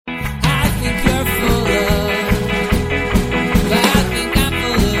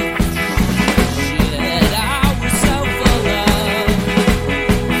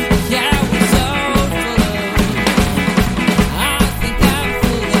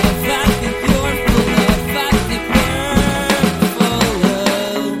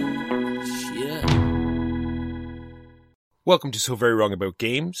Welcome to So Very Wrong About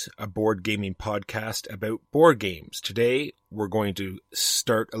Games, a board gaming podcast about board games. Today, we're going to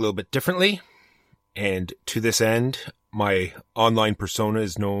start a little bit differently, and to this end, my online persona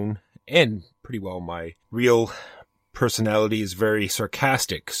is known, and pretty well my real personality is very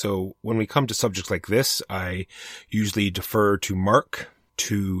sarcastic. So when we come to subjects like this, I usually defer to Mark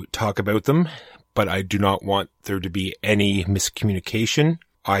to talk about them, but I do not want there to be any miscommunication.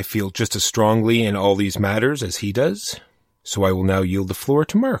 I feel just as strongly in all these matters as he does. So I will now yield the floor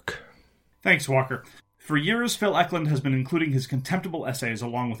to Mark. Thanks, Walker. For years, Phil Eklund has been including his contemptible essays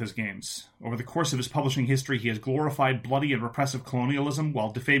along with his games. Over the course of his publishing history, he has glorified bloody and repressive colonialism while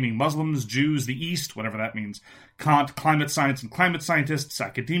defaming Muslims, Jews, the East, whatever that means, Kant, climate science and climate scientists,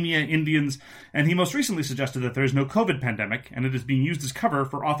 academia, Indians, and he most recently suggested that there is no COVID pandemic, and it is being used as cover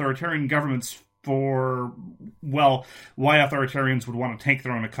for authoritarian governments for, well, why authoritarians would want to tank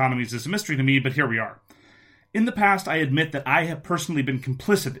their own economies is a mystery to me, but here we are. In the past, I admit that I have personally been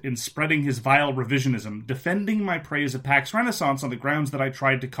complicit in spreading his vile revisionism, defending my praise of PAX Renaissance on the grounds that I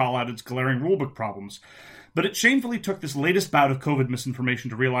tried to call out its glaring rulebook problems. But it shamefully took this latest bout of COVID misinformation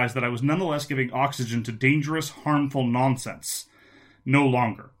to realize that I was nonetheless giving oxygen to dangerous, harmful nonsense. No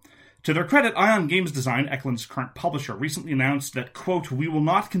longer. To their credit, Ion Games Design, Eklund's current publisher, recently announced that, quote, "We will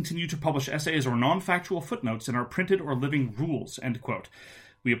not continue to publish essays or non-factual footnotes in our printed or living rules," end quote.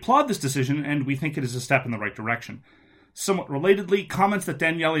 We applaud this decision, and we think it is a step in the right direction. Somewhat relatedly, comments that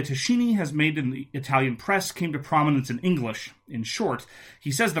Daniele Tascini has made in the Italian press came to prominence in English. In short,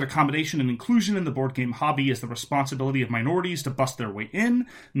 he says that accommodation and inclusion in the board game hobby is the responsibility of minorities to bust their way in,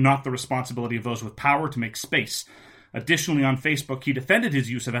 not the responsibility of those with power to make space. Additionally, on Facebook, he defended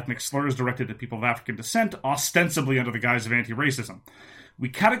his use of ethnic slurs directed at people of African descent, ostensibly under the guise of anti-racism. We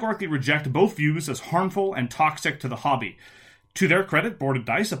categorically reject both views as harmful and toxic to the hobby. To their credit, Boarded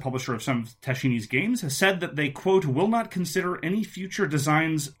Dice, a publisher of some of Tascini's games, has said that they, quote, "will not consider any future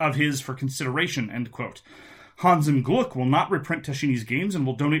designs of his for consideration," end quote. Hans im Glück will not reprint Tascini's games and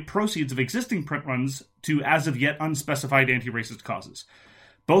will donate proceeds of existing print runs to as-of-yet unspecified anti-racist causes.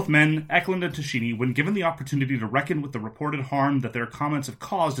 Both men, Eklund and Tascini, when given the opportunity to reckon with the reported harm that their comments have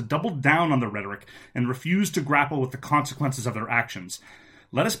caused, doubled down on the rhetoric and refused to grapple with the consequences of their actions.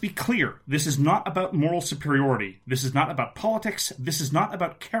 Let us be clear, this is not about moral superiority. This is not about politics. This is not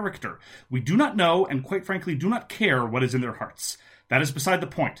about character. We do not know, and quite frankly do not care, what is in their hearts. That is beside the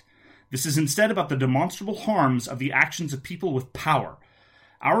point. This is instead about the demonstrable harms of the actions of people with power.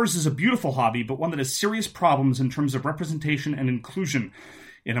 Ours is a beautiful hobby, but one that has serious problems in terms of representation and inclusion.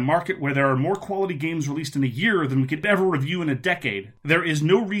 In a market where there are more quality games released in a year than we could ever review in a decade, there is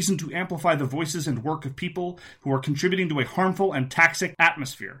no reason to amplify the voices and work of people who are contributing to a harmful and toxic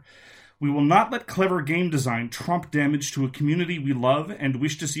atmosphere. We will not let clever game design trump damage to a community we love and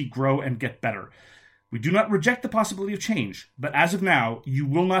wish to see grow and get better. We do not reject the possibility of change, but as of now, you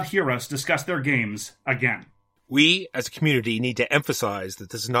will not hear us discuss their games again. We, as a community, need to emphasize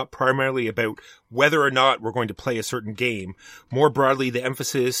that this is not primarily about whether or not we're going to play a certain game. More broadly, the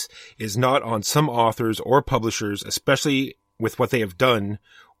emphasis is not on some authors or publishers, especially with what they have done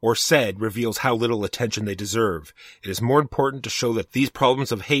or said reveals how little attention they deserve. It is more important to show that these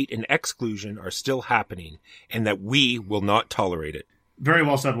problems of hate and exclusion are still happening, and that we will not tolerate it. Very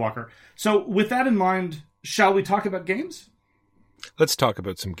well said, Walker. So, with that in mind, shall we talk about games? Let's talk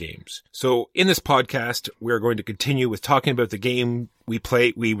about some games. So in this podcast, we're going to continue with talking about the game we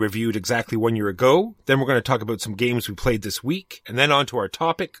reviewed exactly 1 year ago. Then we're going to talk about some games we played this week, and then on to our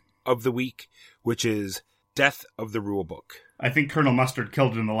topic of the week, which is Death of the Rulebook. I think Colonel Mustard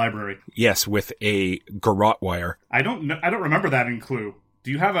killed it in the library. Yes, with a garrote wire. I don't remember that in Clue.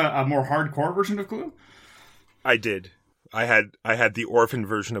 Do you have a more hardcore version of Clue? I did. I had the orphan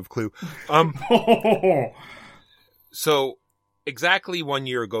version of Clue. So exactly 1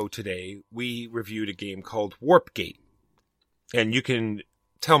 year ago today, we reviewed a game called Warpgate. And you can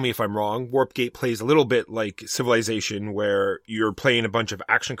tell me if I'm wrong. Warpgate plays a little bit like Civilization, where you're playing a bunch of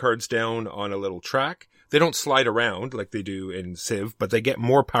action cards down on a little track. They don't slide around like they do in Civ, but they get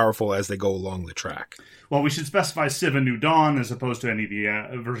more powerful as they go along the track. Well, we should specify Civ A New Dawn as opposed to any of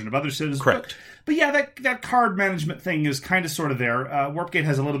the version of other Civs. Correct. But yeah, that card management thing is kind of sort of there. Warpgate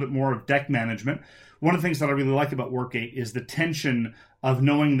has a little bit more of deck management. One of the things that I really like about Warpgate is the tension of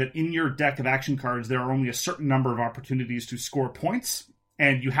knowing that in your deck of action cards, there are only a certain number of opportunities to score points,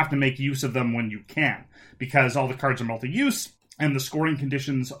 and you have to make use of them when you can, because all the cards are multi-use, and the scoring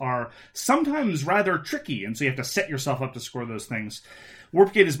conditions are sometimes rather tricky, and so you have to set yourself up to score those things.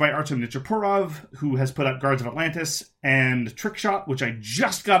 Warpgate is by Artem Nichaporov, who has put out Guards of Atlantis and Trickshot, which I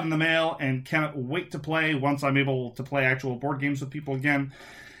just got in the mail and cannot wait to play once I'm able to play actual board games with people again.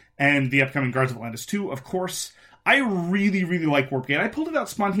 And the upcoming Guards of Atlantis 2, of course. I really, really like Warpgate. I pulled it out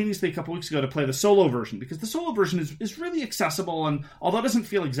spontaneously a couple weeks ago to play the solo version, because the solo version is really accessible, and although it doesn't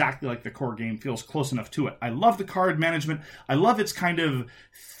feel exactly like the core game, feels close enough to it. I love the card management. I love its kind of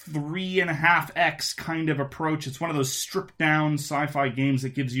 3.5x kind of approach. It's one of those stripped down sci-fi games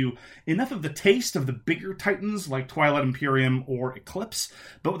that gives you enough of the taste of the bigger titans like Twilight Imperium or Eclipse,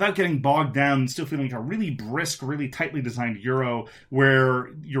 but without getting bogged down and still feeling like a really brisk, really tightly designed Euro where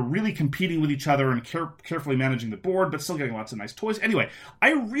you're really competing with each other and carefully managing the board, but still getting lots of nice toys. Anyway,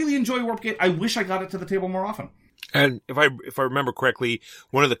 I really enjoy Warpgate. I wish I got it to the table more often. And if I remember correctly,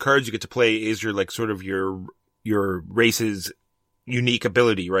 one of the cards you get to play is your like sort of your race's unique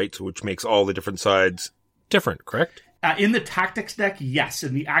ability, right? So which makes all the different sides different, correct? In the tactics deck, yes.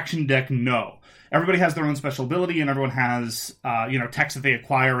 In the action deck, no. Everybody has their own special ability, and everyone has techs that they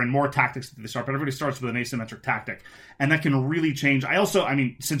acquire and more tactics that they start, but everybody starts with an asymmetric tactic. And that can really change.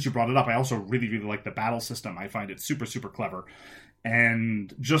 Since you brought it up, I also really, really like the battle system. I find it super, super clever.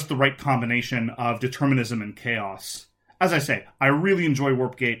 And just the right combination of determinism and chaos. As I say, I really enjoy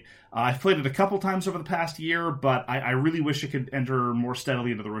Warpgate. I've played it a couple times over the past year, but I really wish it could enter more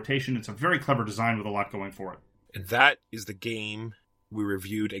steadily into the rotation. It's a very clever design with a lot going for it. And that is the game we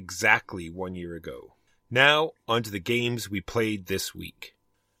reviewed exactly 1 year ago. Now, on to the games we played this week.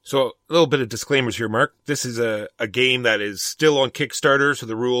 So, a little bit of disclaimers here, Mark. This is a game that is still on Kickstarter, so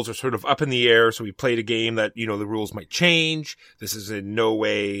the rules are sort of up in the air. So we played a game that, the rules might change. This is in no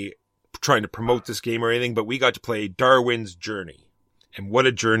way trying to promote this game or anything, but we got to play Darwin's Journey. And what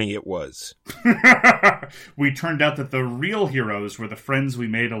a journey it was. We turned out that the real heroes were the friends we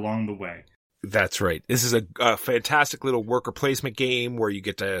made along the way. That's right. This is a fantastic little worker placement game where you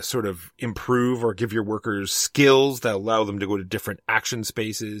get to sort of improve or give your workers skills that allow them to go to different action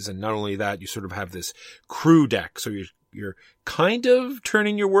spaces. And not only that, you sort of have this crew deck. So you're kind of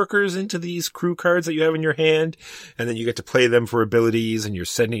turning your workers into these crew cards that you have in your hand. And then you get to play them for abilities, and you're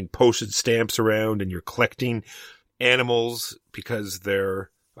sending postage stamps around, and you're collecting animals because they're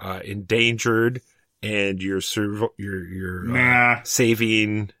endangered, and you're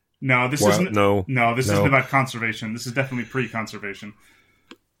saving. No, this isn't. No, this isn't about conservation. This is definitely pre-conservation.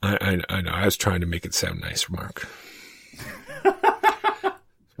 I know. I was trying to make it sound nice, Mark.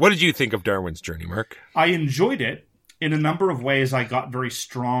 What did you think of Darwin's Journey, Mark? I enjoyed it. In a number of ways, I got very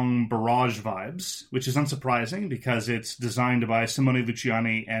strong Barrage vibes, which is unsurprising because it's designed by Simone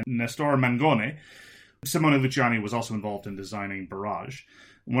Luciani and Nestor Mangone. Simone Luciani was also involved in designing Barrage.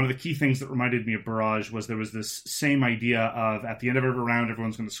 One of the key things that reminded me of Barrage was there was this same idea of at the end of every round,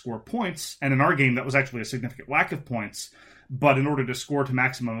 everyone's going to score points. And in our game, that was actually a significant lack of points. But in order to score to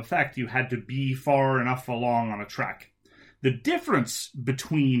maximum effect, you had to be far enough along on a track. The difference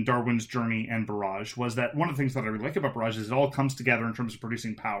between Darwin's Journey and Barrage was that one of the things that I really like about Barrage is it all comes together in terms of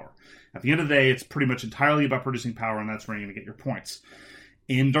producing power. At the end of the day, it's pretty much entirely about producing power, and that's where you're going to get your points.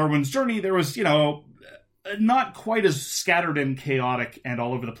 In Darwin's Journey, there was, not quite as scattered and chaotic and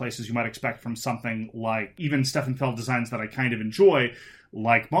all over the place as you might expect from something like even Stefan Feld designs that I kind of enjoy,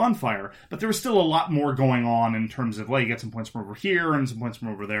 like Bonfire. But there was still a lot more going on in terms of, you get some points from over here and some points from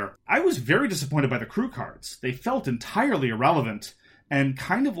over there. I was very disappointed by the crew cards. They felt entirely irrelevant and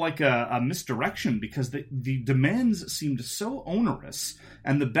kind of like a misdirection because the demands seemed so onerous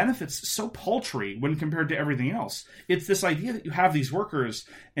and the benefits so paltry when compared to everything else. It's this idea that you have these workers,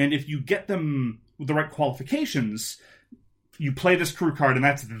 and if you get them with the right qualifications, you play this crew card and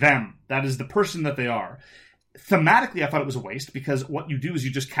that's them. That is the person that they are. Thematically, I thought it was a waste because what you do is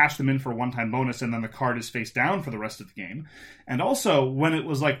you just cash them in for a one-time bonus and then the card is face down for the rest of the game. And also, when it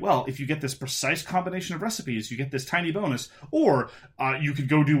was if you get this precise combination of recipes, you get this tiny bonus, or you could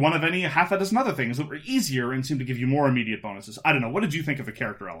go do one of any half a dozen other things that were easier and seem to give you more immediate bonuses. I don't know. What did you think of the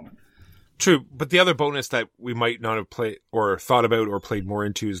character element? True, but the other bonus that we might not have played or thought about or played more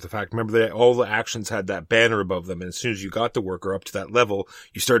into is the fact, remember that all the actions had that banner above them, and as soon as you got the worker up to that level,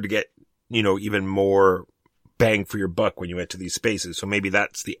 you started to get, even more bang for your buck when you went to these spaces. So maybe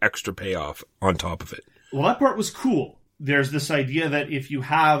that's the extra payoff on top of it. Well, that part was cool. There's this idea that if you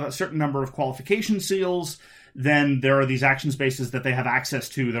have a certain number of qualification seals, then there are these action spaces that they have access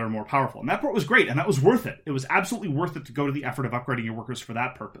to that are more powerful. And that part was great, and that was worth it. It was absolutely worth it to go to the effort of upgrading your workers for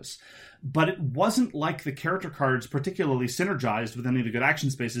that purpose. But it wasn't like the character cards particularly synergized with any of the good action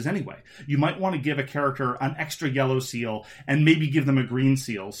spaces anyway. You might want to give a character an extra yellow seal and maybe give them a green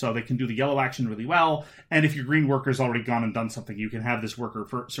seal so they can do the yellow action really well. And if your green worker's already gone and done something, you can have this worker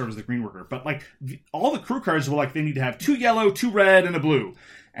serve as the green worker. But all the crew cards were they need to have 2 yellow, 2 red, and a blue.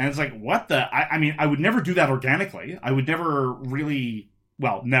 And it's what the... I mean, I would never do that organically. I would never really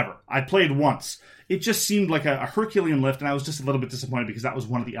well, never. I played once. It just seemed like a Herculean lift, and I was just a little bit disappointed because that was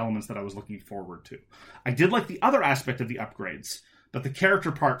one of the elements that I was looking forward to. I did like the other aspect of the upgrades, but the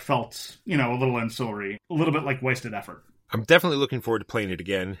character part felt, a little ancillary, a little bit like wasted effort. I'm definitely looking forward to playing it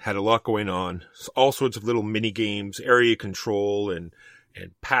again. Had a lot going on. All sorts of little mini games, area control, and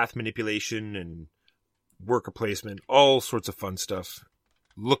path manipulation, and worker placement, all sorts of fun stuff.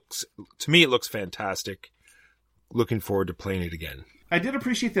 To me, it looks fantastic. Looking forward to playing it again. I did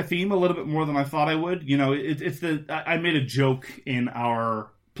appreciate the theme a little bit more than I thought I would. I made a joke in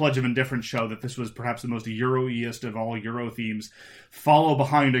our Pledge of Indifference show that this was perhaps the most Euro-iest of all Euro themes. Follow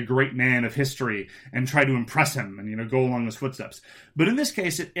behind a great man of history and try to impress him and, go along his footsteps. But in this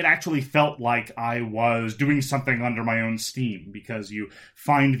case, it actually felt like I was doing something under my own steam, because you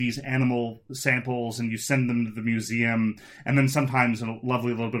find these animal samples and you send them to the museum, and then sometimes in a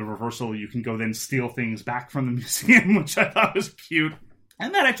lovely little bit of reversal, you can go then steal things back from the museum, which I thought was cute.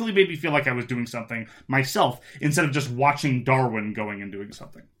 And that actually made me feel like I was doing something myself, instead of just watching Darwin going and doing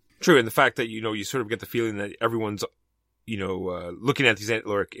something. True, and the fact that, you sort of get the feeling that everyone's, looking at these,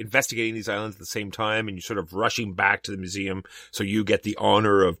 or investigating these islands at the same time, and you're sort of rushing back to the museum, so you get the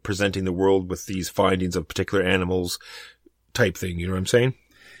honor of presenting the world with these findings of particular animals type thing, you know what I'm saying?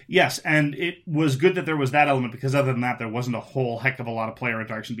 Yes, and it was good that there was that element, because other than that, there wasn't a whole heck of a lot of player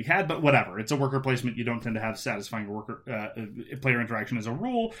interaction to be had, but whatever. It's a worker placement. You don't tend to have satisfying player interaction as a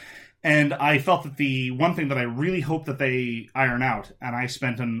rule, and I felt that the one thing that I really hope that they iron out, and I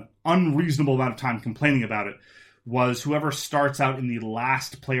spent an unreasonable amount of time complaining about it, was whoever starts out in the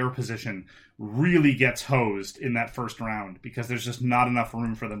last player position really gets hosed in that first round, because there's just not enough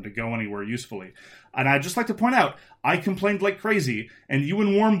room for them to go anywhere usefully. And I'd just like to point out, I complained like crazy, and you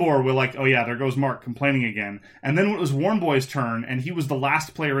and Warmboar were like, oh yeah, there goes Mark complaining again. And then when it was Warmboy's turn, and he was the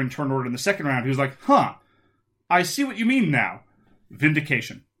last player in turn order in the second round, he was like, I see what you mean now.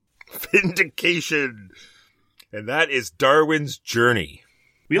 Vindication. Vindication! And that is Darwin's Journey.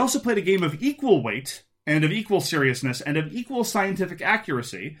 We also played a game of equal weight, and of equal seriousness, and of equal scientific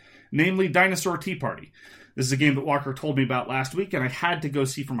accuracy, namely Dinosaur Tea Party. This is a game that Walker told me about last week, and I had to go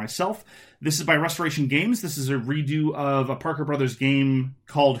see for myself. This is by Restoration Games. This is a redo of a Parker Brothers game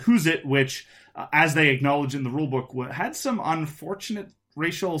called Who's It, which, as they acknowledge in the rulebook, had some unfortunate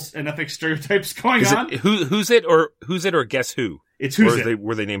racial and ethnic stereotypes going on. Who's It or Guess Who? It's Who's It.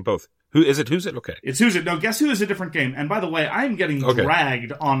 Were they named both? Who's It? Okay. It's Who's It. No, Guess Who is a different game. And by the way, I'm getting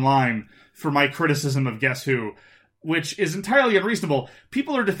dragged online for my criticism of Guess Who, which is entirely unreasonable.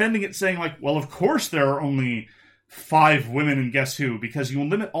 People are defending it, saying like, well, of course there are only 5 women in Guess Who, because you will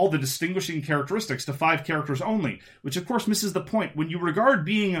limit all the distinguishing characteristics to 5 characters only, which of course misses the point. When you regard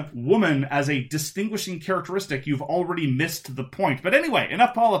being a woman as a distinguishing characteristic, you've already missed the point. But anyway,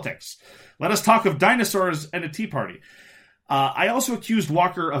 enough politics. Let us talk of dinosaurs and a tea party. I also accused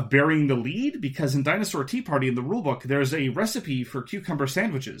Walker of burying the lead, because in Dinosaur Tea Party in the rulebook, there's a recipe for cucumber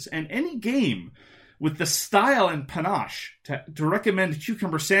sandwiches, and any game with the style and panache to recommend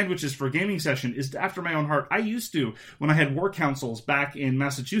cucumber sandwiches for a gaming session is after my own heart. I used to, when I had war councils back in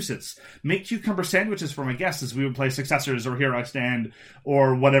Massachusetts, make cucumber sandwiches for my guests as we would play Successors or Here I Stand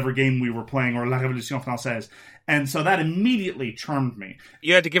or whatever game we were playing, or La Révolution Française. And so that immediately charmed me.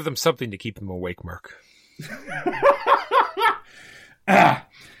 You had to give them something to keep them awake, Mark.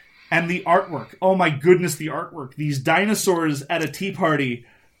 And the artwork. Oh my goodness, the artwork. These dinosaurs at a tea party.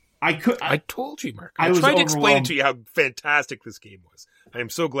 I told you, Mark. I tried to explain to you how fantastic this game was. I am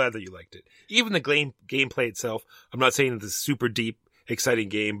so glad that you liked it. Even the gameplay itself, I'm not saying it's a super deep, exciting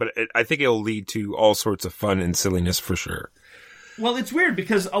game, but I think it'll lead to all sorts of fun and silliness for sure. Well, it's weird,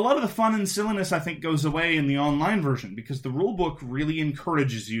 because a lot of the fun and silliness, I think, goes away in the online version, because the rulebook really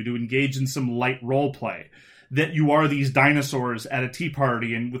encourages you to engage in some light role play. That you are these dinosaurs at a tea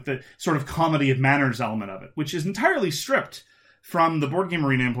party, and with the sort of comedy of manners element of it, which is entirely stripped from the Board Game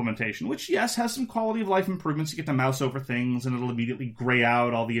Arena implementation, which, yes, has some quality of life improvements. You get to mouse over things, and it'll immediately gray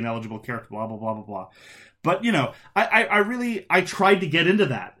out all the ineligible characters, blah, blah, blah, blah, blah. But, I tried to get into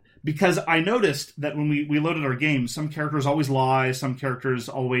that, because I noticed that when we loaded our game, some characters always lie, some characters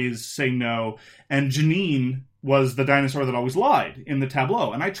always say no, and Janine was the dinosaur that always lied in the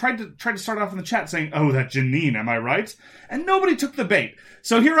tableau. And I tried to start off in the chat saying, oh, that Janine, am I right? And nobody took the bait.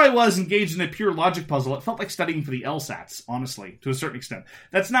 So here I was engaged in a pure logic puzzle. It felt like studying for the LSATs, honestly, to a certain extent.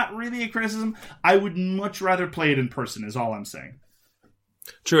 That's not really a criticism. I would much rather play it in person, is all I'm saying.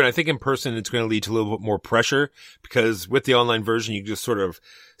 True, and I think in person it's going to lead to a little bit more pressure because with the online version you just sort of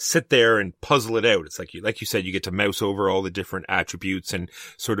sit there and puzzle it out. It's like you said, you get to mouse over all the different attributes and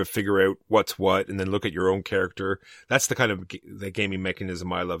sort of figure out what's what, and then look at your own character. That's the kind of the gaming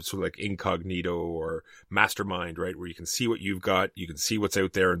mechanism I love, sort of like Incognito or Mastermind, right, where you can see what you've got, you can see what's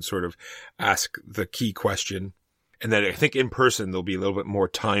out there, and sort of ask the key question. And then I think in person, there'll be a little bit more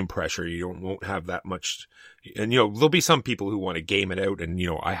time pressure. Won't have that much. And, there'll be some people who want to game it out and,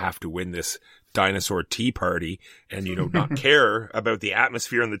 I have to win this dinosaur tea party and, not care about the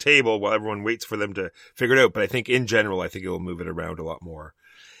atmosphere on the table while everyone waits for them to figure it out. But I think in general, I think it'll move it around a lot more.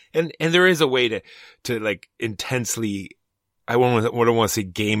 And there is a way to like intensely, I don't want to say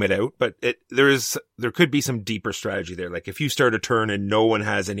game it out, but there could be some deeper strategy there. Like if you start a turn and no one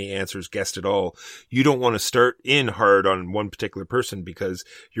has any answers guessed at all, you don't want to start in hard on one particular person because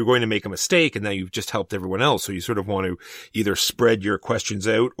you're going to make a mistake and now you've just helped everyone else. So you sort of want to either spread your questions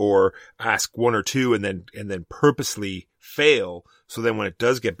out or ask one or two and then purposely fail. So then when it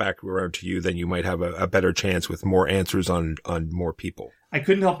does get back around to you, then you might have a better chance with more answers on more people. I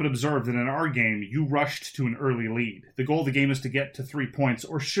couldn't help but observe that in our game, you rushed to an early lead. The goal of the game is to get to 3 points,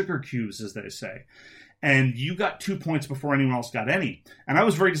 or sugar cubes, as they say. And you got 2 points before anyone else got any. And I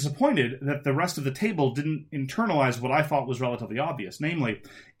was very disappointed that the rest of the table didn't internalize what I thought was relatively obvious. Namely,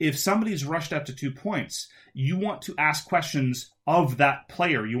 if somebody's rushed up to 2 points, you want to ask questions of that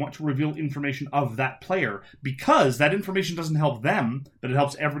player. You want to reveal information of that player because that information doesn't help them, but it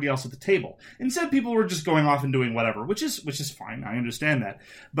helps everybody else at the table. Instead, people were just going off and doing whatever, which is fine. I understand that.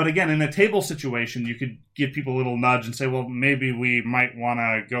 But again, in a table situation, you could give people a little nudge and say, well, maybe we might want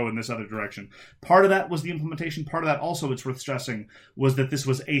to go in this other direction. Part of that was the implementation. Part of that also, it's worth stressing, was that this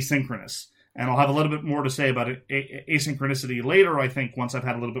was asynchronous. And I'll have a little bit more to say about asynchronicity later, I think, once I've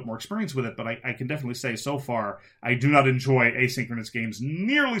had a little bit more experience with it. But I can definitely say so far, I do not enjoy asynchronous games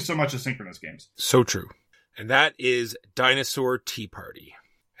nearly so much as synchronous games. So true. And that is Dinosaur Tea Party.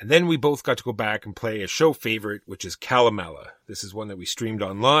 And then we both got to go back and play a show favorite, which is Kalamala. This is one that we streamed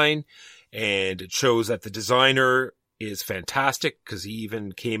online. And it shows that the designer is fantastic because he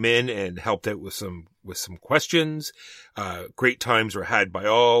even came in and helped out with some questions. Great times were had by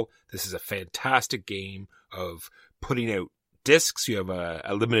all. This is a fantastic game of putting out discs. You have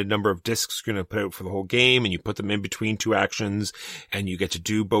a limited number of discs you're going to put out for the whole game, and you put them in between two actions, and you get to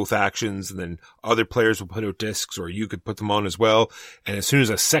do both actions, and then other players will put out discs, or you could put them on as well. And as soon as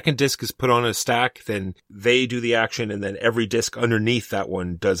a second disc is put on a stack, then they do the action, and then every disc underneath that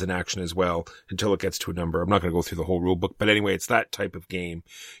one does an action as well until it gets to a number. I'm not going to go through the whole rule book, but anyway, it's that type of game.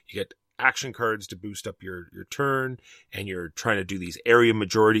 You get action cards to boost up your turn, and you're trying to do these area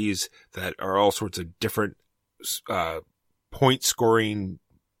majorities that are all sorts of different point scoring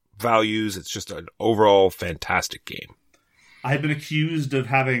values. It's just an overall fantastic game. I've been accused of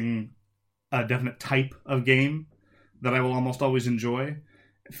having a definite type of game that I will almost always enjoy.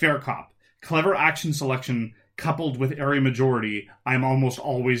 Fair cop. Clever action selection coupled with area majority, I'm almost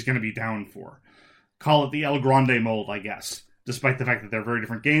always going to be down for. Call it the El Grande mold, I guess. Despite the fact that they're very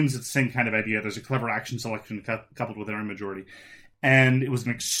different games, it's the same kind of idea. There's a clever action selection coupled with area majority. And it was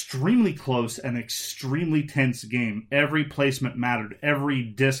an extremely close and extremely tense game. Every placement mattered. Every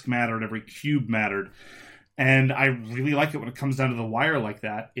disc mattered. Every cube mattered. And I really like it when it comes down to the wire like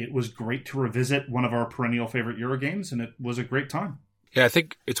that. It was great to revisit one of our perennial favorite Euro games, and it was a great time. Yeah, I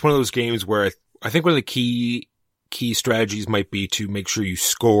think it's one of those games where I think one of the key strategies might be to make sure you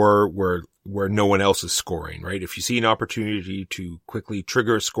score where no one else is scoring, right? If you see an opportunity to quickly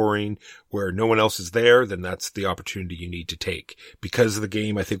trigger scoring where no one else is there, then that's the opportunity you need to take. Because the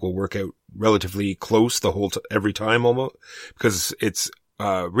game, I think, will work out relatively close every time almost, because it's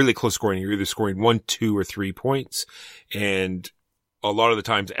really close scoring. You're either scoring 1, 2, or 3 points, and a lot of the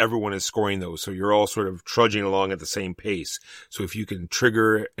times everyone is scoring those. So you're all sort of trudging along at the same pace. So if you can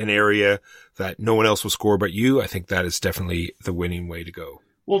trigger an area that no one else will score but you, I think that is definitely the winning way to go.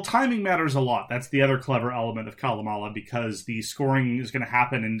 Well, timing matters a lot. That's the other clever element of Kalamala, because the scoring is going to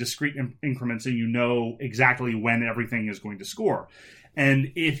happen in discrete increments and you know exactly when everything is going to score.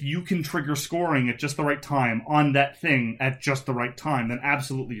 And if you can trigger scoring at just the right time on that thing at just the right time, then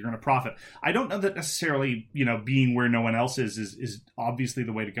absolutely you're going to profit. I don't know that necessarily, being where no one else is obviously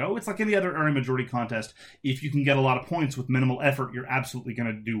the way to go. It's like any other area majority contest. If you can get a lot of points with minimal effort, you're absolutely going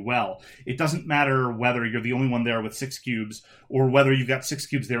to do well. It doesn't matter whether you're the only one there with 6 cubes or whether you've got 6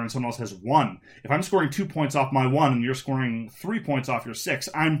 cubes there and someone else has 1. If I'm scoring 2 points off my 1 and you're scoring 3 points off your 6,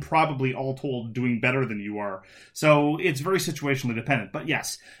 I'm probably all told doing better than you are. So it's very situationally dependent. But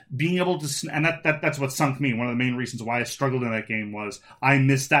yes, being able to, and that's what sunk me. One of the main reasons why I struggled in that game was I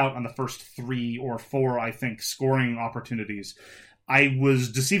missed out on the first 3 or 4, I think, scoring opportunities. I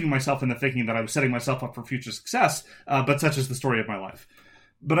was deceiving myself into thinking that I was setting myself up for future success, but such is the story of my life.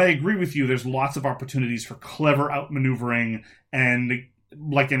 But I agree with you, there's lots of opportunities for clever outmaneuvering and,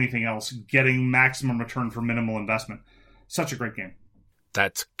 like anything else, getting maximum return for minimal investment. Such a great game.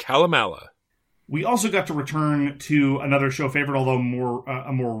 That's Kalamala. We also got to return to another show favorite, although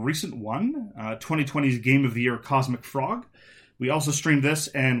a more recent one, 2020's Game of the Year, Cosmic Frog. We also streamed this,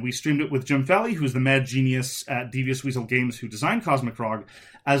 and we streamed it with Jim Falley, who's the mad genius at Devious Weasel Games who designed Cosmic Frog,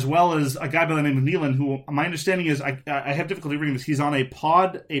 as well as a guy by the name of Neelan, who my understanding is, I have difficulty reading this, he's on a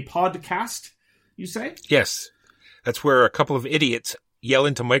podcast, you say? Yes. That's where a couple of idiots yell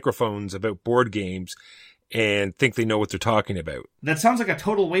into microphones about board games and think they know what they're talking about. That sounds like a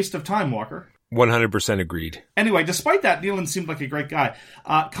total waste of time, Walker. 100% agreed. Anyway, despite that, Neelan seemed like a great guy.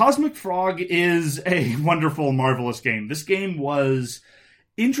 Cosmic Frog is a wonderful, marvelous game. This game was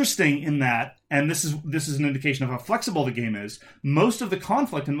interesting in that, and this is an indication of how flexible the game is, most of the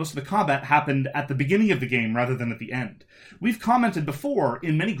conflict and most of the combat happened at the beginning of the game rather than at the end. We've commented before,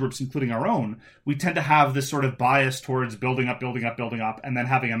 in many groups, including our own, we tend to have this sort of bias towards building up, and then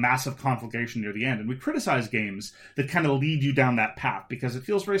having a massive conflagration near the end. And we criticize games that kind of lead you down that path, because it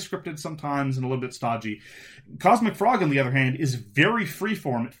feels very scripted sometimes and a little bit stodgy. Cosmic Frog, on the other hand, is very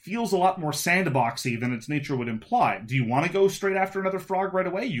freeform. It feels a lot more sandboxy than its nature would imply. Do you want to go straight after another frog right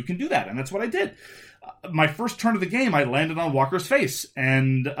away? You can do that, and that's what I did. My first turn of the game, I landed on Walker's face,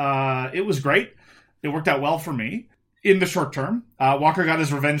 and it was great. It worked out well for me. In the short term, Walker got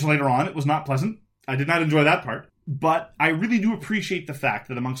his revenge later on. It was not pleasant. I did not enjoy that part. But I really do appreciate the fact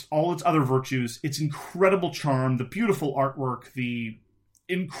that amongst all its other virtues, its incredible charm, the beautiful artwork, the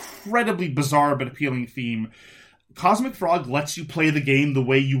incredibly bizarre but appealing theme, Cosmic Frog lets you play the game the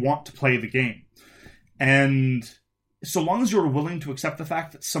way you want to play the game. And so long as you're willing to accept the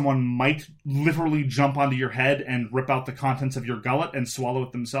fact that someone might literally jump onto your head and rip out the contents of your gullet and swallow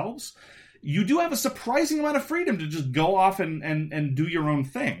it themselves, you do have a surprising amount of freedom to just go off and do your own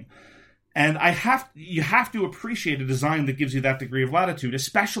thing. And you have to appreciate a design that gives you that degree of latitude,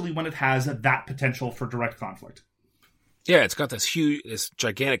 especially when it has that potential for direct conflict. Yeah, it's got this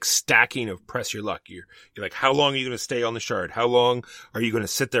gigantic stacking of press your luck. You're like, how long are you going to stay on the shard? How long are you going to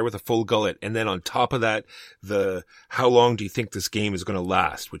sit there with a full gullet? And then on top of that, how long do you think this game is going to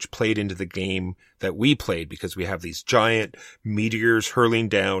last? Which played into the game that we played, because we have these giant meteors hurling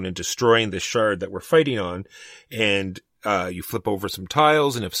down and destroying the shard that we're fighting on. And you flip over some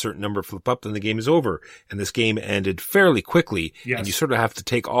tiles, and if a certain number flip up, then the game is over. And this game ended fairly quickly. Yes. And you sort of have to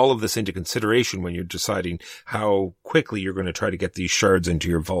take all of this into consideration when you're deciding how quickly you're going to try to get these shards into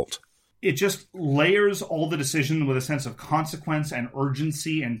your vault. It just layers all the decision with a sense of consequence and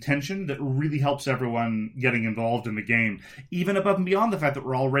urgency and tension that really helps everyone getting involved in the game, even above and beyond the fact that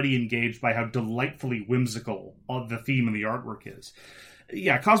we're already engaged by how delightfully whimsical the theme and the artwork is.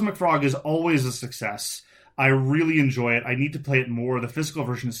 Yeah, Cosmic Frog is always a success. I really enjoy it. I need to play it more. The physical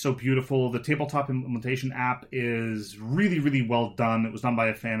version is so beautiful. The tabletop implementation app is really, really well done. It was done by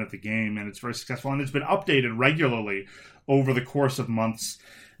a fan of the game, and it's very successful. And it's been updated regularly over the course of months.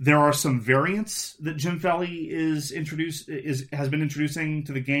 There are some variants that Jim Falley has been introducing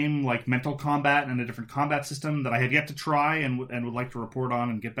to the game, like mental combat and a different combat system that I had yet to try and would like to report on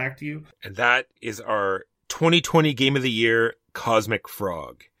and get back to you. And that is our 2020 Game of the Year, Cosmic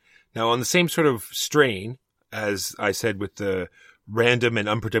Frog. Now, on the same sort of strain, as I said, with the random and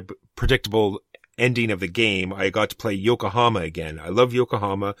unpredictable ending of the game, I got to play Yokohama again. I love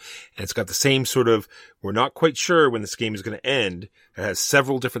Yokohama, and it's got the same sort of, we're not quite sure when this game is going to end. It has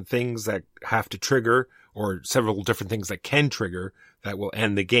several different things that have to trigger, or several different things that can trigger that will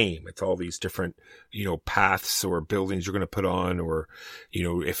end the game. It's all these different, paths or buildings you're going to put on, or,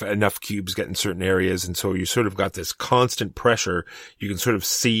 if enough cubes get in certain areas. And so you sort of got this constant pressure. You can sort of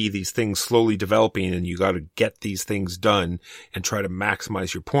see these things slowly developing, and you got to get these things done and try to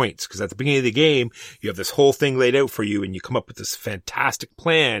maximize your points. Because at the beginning of the game, you have this whole thing laid out for you, and you come up with this fantastic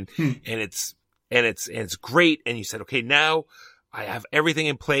plan, and it's great. And you said, okay, now I have everything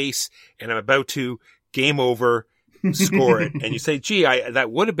in place, and I'm about to game over, score it. And you say, gee,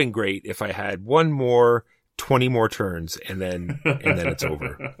 that would have been great if I had 20 more turns, and then it's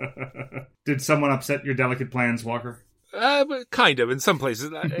over. Did someone upset your delicate plans, Walker? But kind of, in some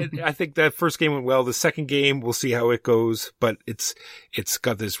places. I think that first game went well. The second game, we'll see how it goes, but it's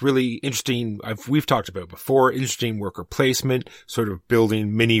got this really interesting, we've talked about before, interesting worker placement, sort of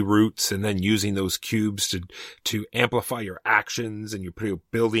building mini routes and then using those cubes to amplify your actions, and you put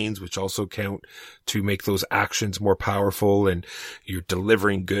buildings, which also count to make those actions more powerful, and you're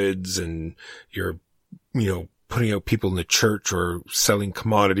delivering goods, and you're, putting out people in the church or selling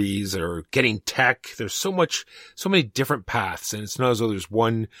commodities or getting tech. There's so many different paths, and it's not as though there's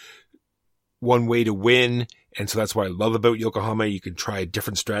one way to win. And so that's what I love about Yokohama. You can try a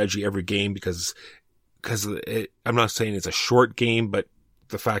different strategy every game because I'm not saying it's a short game, but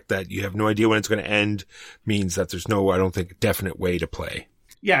the fact that you have no idea when it's going to end means that there's no, I don't think, definite way to play.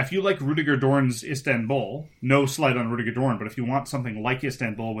 Yeah, if you like Rudiger Dorn's Istanbul, no slight on Rudiger Dorn, but if you want something like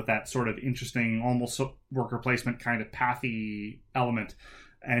Istanbul with that sort of interesting, almost worker placement kind of pathy element,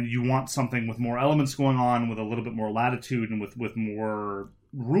 and you want something with more elements going on, with a little bit more latitude and with more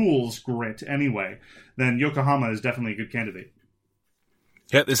rules grit anyway, then Yokohama is definitely a good candidate.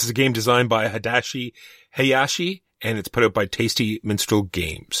 Yeah, this is a game designed by Hadashi Hayashi, and it's put out by Tasty Minstrel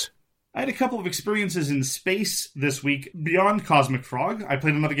Games. I had a couple of experiences in space this week beyond Cosmic Frog. I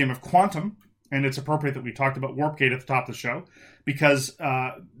played another game of Quantum, and it's appropriate that we talked about Warpgate at the top of the show, because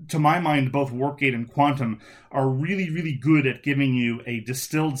to my mind, both Warpgate and Quantum are really, really good at giving you a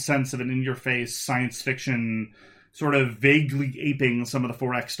distilled sense of an in-your-face science fiction, sort of vaguely aping some of the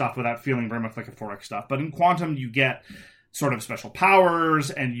 4X stuff without feeling very much like a 4X stuff. But in Quantum, you get sort of special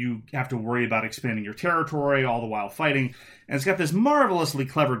powers, and you have to worry about expanding your territory all the while fighting. And it's got this marvelously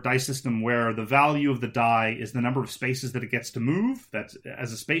clever dice system where the value of the die is the number of spaces that it gets to move, that's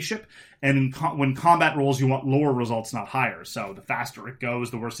as a spaceship. And when combat rolls, you want lower results, not higher. So the faster it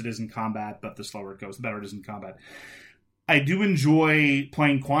goes, the worse it is in combat, but the slower it goes, the better it is in combat. I do enjoy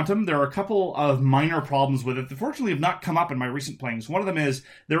playing Quantum. There are a couple of minor problems with it that fortunately have not come up in my recent playings. One of them is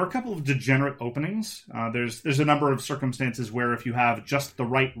there are a couple of degenerate openings. There's a number of circumstances where if you have just the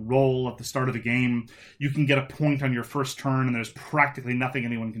right roll at the start of the game, you can get a point on your first turn, and there's practically nothing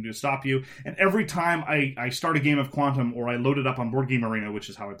anyone can do to stop you. And every time I start a game of Quantum, or I load it up on Board Game Arena, which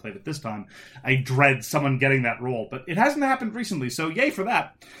is how I played it this time, I dread someone getting that roll. But it hasn't happened recently, so yay for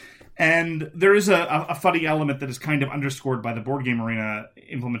that. And there is a funny element that is kind of underscored by the Board Game Arena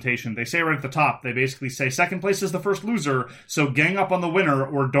implementation. They say right at the top, they basically say, second place is the first loser, so gang up on the winner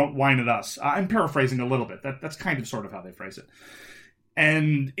or don't whine at us. I'm paraphrasing a little bit. That's kind of sort of how they phrase it.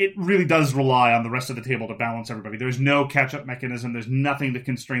 And it really does rely on the rest of the table to balance everybody. There's no catch-up mechanism. There's nothing to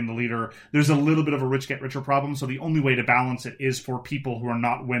constrain the leader. There's a little bit of a rich-get-richer problem, so the only way to balance it is for people who are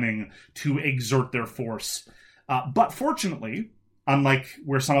not winning to exert their force. But fortunately, unlike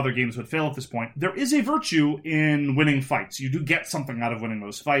where some other games would fail at this point, there is a virtue in winning fights. You do get something out of winning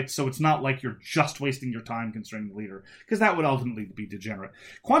those fights, so it's not like you're just wasting your time constraining the leader, because that would ultimately be degenerate.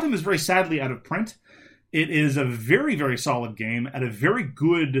 Quantum is very sadly out of print. It is a very, very solid game at a very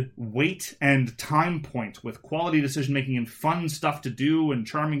good weight and time point with quality decision-making and fun stuff to do and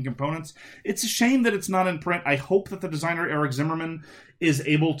charming components. It's a shame that it's not in print. I hope that the designer, Eric Zimmerman, is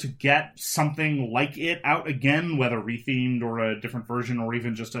able to get something like it out again, whether rethemed or a different version or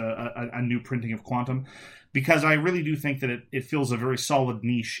even just a new printing of Quantum, because I really do think that it fills a very solid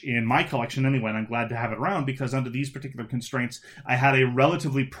niche in my collection anyway, and I'm glad to have it around because under these particular constraints, I had a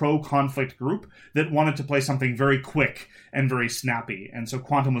relatively pro-conflict group that wanted to play something very quick and very snappy, and so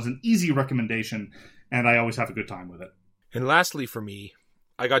Quantum was an easy recommendation, and I always have a good time with it. And lastly for me,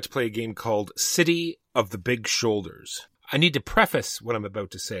 I got to play a game called City of the Big Shoulders. I need to preface what I'm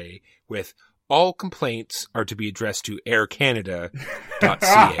about to say with all complaints are to be addressed to aircanada.ca.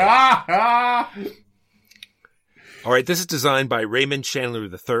 All right, this is designed by Raymond Chandler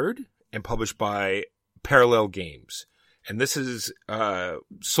III and published by Parallel Games. And this is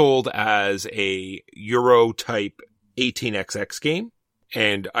sold as a Euro-type 18xx game.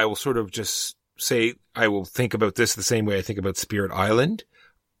 And I will sort of just say I will think about this the same way I think about Spirit Island.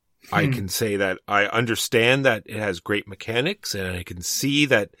 I can say that I understand that it has great mechanics, and I can see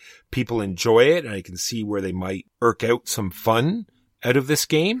that people enjoy it, and I can see where they might irk out some fun out of this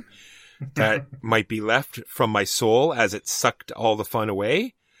game that might be left from my soul as it sucked all the fun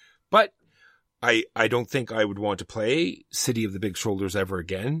away. But I don't think I would want to play City of the Big Shoulders ever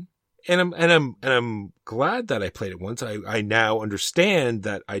again. And I'm glad that I played it once. I now understand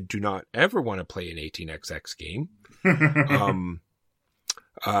that I do not ever want to play an 18xx game.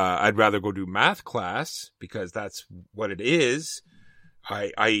 I'd rather go do math class because that's what it is.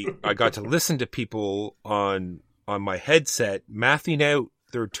 I got to listen to people on my headset mathing out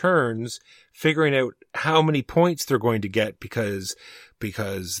their turns, figuring out how many points they're going to get because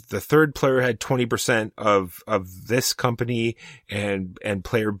the third player had 20% of this company and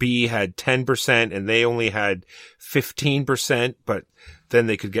player B had 10% and they only had 15%, but then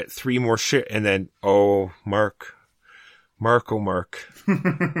they could get 3 more shit. And then, oh, Mark, Mark, oh Mark,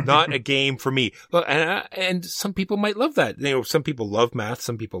 not a game for me. Well, and some people might love that. You know, some people love math.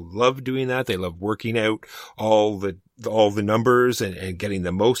 Some people love doing that. They love working out all the numbers and getting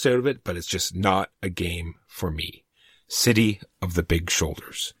the most out of it. But it's just not a game for me. City of the Big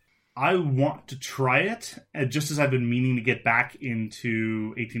Shoulders. I want to try it, just as I've been meaning to get back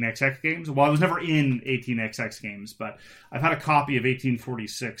into 18XX games. Well, I was never in 18XX games, but I've had a copy of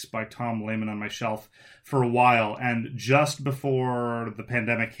 1846 by Tom Lehman on my shelf for a while, and just before the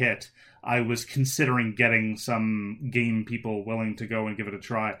pandemic hit, I was considering getting some game people willing to go and give it a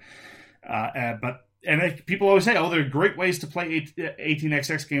try. People always say, there are great ways to play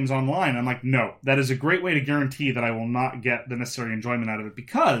 18XX games online. I'm like, no, that is a great way to guarantee that I will not get the necessary enjoyment out of it,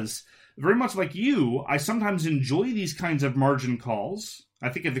 because very much like you, I sometimes enjoy these kinds of margin calls. I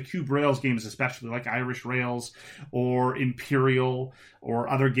think of the Cube Rails games, especially like Irish Rails or Imperial or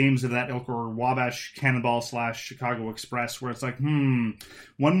other games of that ilk, or Wabash Cannonball / Chicago Express, where it's like, one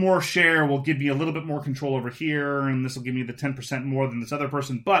more share will give me a little bit more control over here, and this will give me the 10% more than this other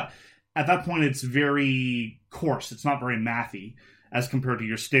person. But at that point, it's very coarse. It's not very mathy as compared to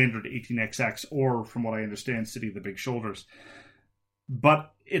your standard 18XX or, from what I understand, City of the Big Shoulders.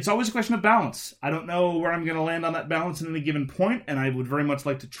 But it's always a question of balance. I don't know where I'm going to land on that balance at any given point, and I would very much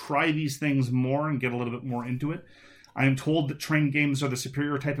like to try these things more and get a little bit more into it. I am told that train games are the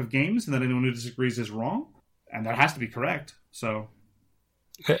superior type of games, and that anyone who disagrees is wrong, and that has to be correct. So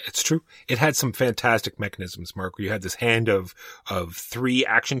it's true. It had some fantastic mechanisms, Mark, where you had this hand of 3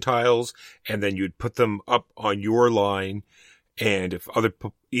 action tiles, and then you'd put them up on your line. And if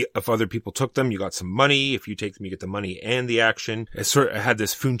other people took them, you got some money. If you take them, you get the money and the action. It sort of had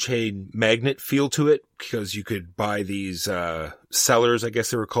this food chain magnet feel to it, because you could buy these sellers, I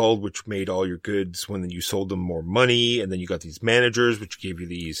guess they were called, which made all your goods when you sold them more money. And then you got these managers, which gave you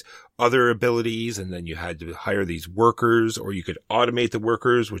these other abilities. And then you had to hire these workers, or you could automate the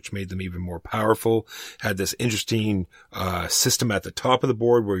workers, which made them even more powerful. Had this interesting system at the top of the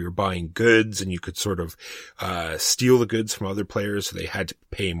board where you're buying goods, and you could sort of steal the goods from other players, so they had to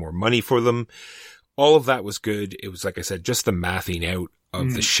pay more money for them. All of that was good. It was, like I said, just the mathing out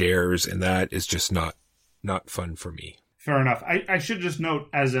of the shares, and that is just not fun for me. Fair enough. I should just note,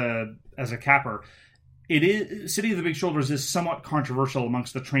 as a capper, City of the Big Shoulders is somewhat controversial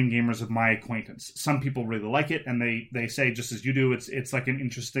amongst the train gamers of my acquaintance. Some people really like it, and they say, just as you do, it's like an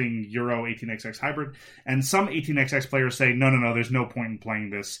interesting Euro 18XX hybrid. And some 18XX players say, no, there's no point in playing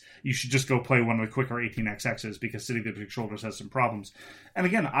this. You should just go play one of the quicker 18XXs, because City of the Big Shoulders has some problems. And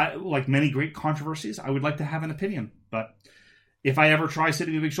again, like many great controversies, I would like to have an opinion. But if I ever try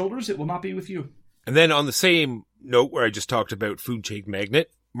City of the Big Shoulders, it will not be with you. And then on the same note where I just talked about Food Chain Magnet,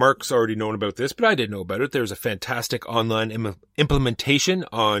 Mark's already known about this, but I didn't know about it. There's a fantastic online implementation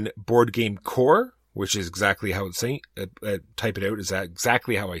on Board Game Core, which is exactly how it's saying. Type it out, is that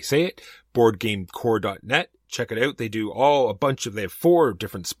exactly how I say it? BoardGameCore.net. Check it out. They do they have 4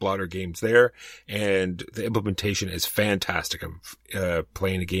 different Splotter games there, and the implementation is fantastic. I'm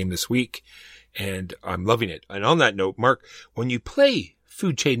playing a game this week, and I'm loving it. And on that note, Mark, when you play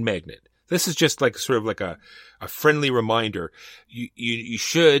Food Chain Magnet, this is just like sort of like a friendly reminder. You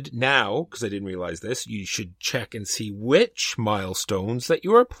should now, because I didn't realize this, you should check and see which milestones that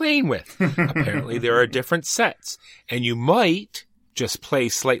you are playing with. Apparently there are different sets, and you might just play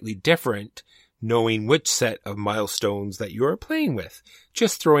slightly different knowing which set of milestones that you are playing with.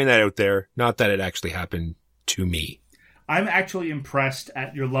 Just throwing that out there. Not that it actually happened to me. I'm actually impressed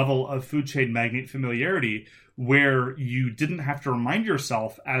at your level of Food Chain Magnet familiarity, where you didn't have to remind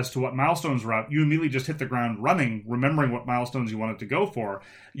yourself as to what milestones were out. You immediately just hit the ground running, remembering what milestones you wanted to go for.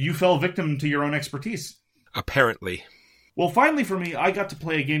 You fell victim to your own expertise. Apparently. Well, finally for me, I got to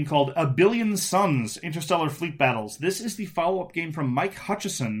play a game called A Billion Suns, Interstellar Fleet Battles. This is the follow-up game from Mike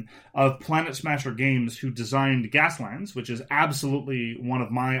Hutchison of Planet Smasher Games, who designed Gaslands, which is absolutely one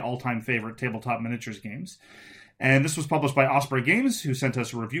of my all-time favorite tabletop miniatures games. And this was published by Osprey Games, who sent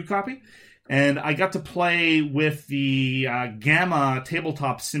us a review copy. And I got to play with the Gamma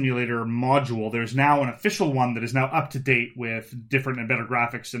Tabletop Simulator module. There's now an official one that is now up to date with different and better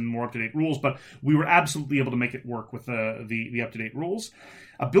graphics and more up-to-date rules, but we were absolutely able to make it work with the up-to-date rules.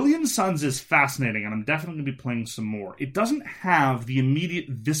 A Billion Suns is fascinating, and I'm definitely going to be playing some more. It doesn't have the immediate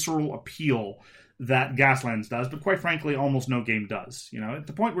visceral appeal that Gaslands does, but quite frankly, almost no game does. You know, at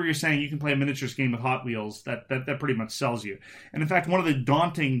the point where you're saying you can play a miniatures game with Hot Wheels, that pretty much sells you. And in fact, one of the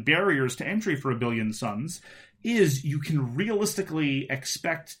daunting barriers to entry for A Billion Suns is you can realistically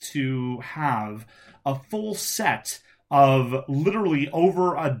expect to have a full set of literally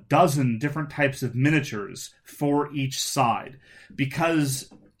over a dozen different types of miniatures for each side.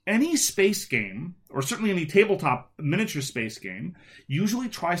 Because any space game, or certainly any tabletop miniature space game, usually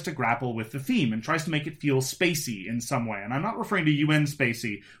tries to grapple with the theme and tries to make it feel spacey in some way. And I'm not referring to UN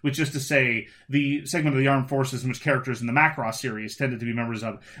spacey, which is to say the segment of the armed forces in which characters in the Macross series tended to be members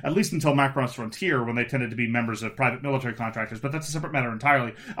of, at least until Macross Frontier, when they tended to be members of private military contractors, but that's a separate matter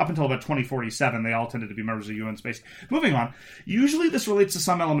entirely. Up until about 2047, they all tended to be members of UN space. Moving on, usually this relates to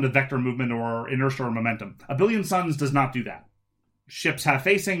some element of vector movement or inertia or momentum. A Billion Suns does not do that. Ships have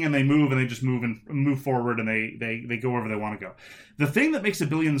facing and they move, and they just move forward, and they go wherever they want to go. The thing that makes A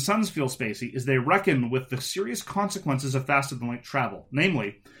Billion Suns feel spacey is they reckon with the serious consequences of faster than light travel.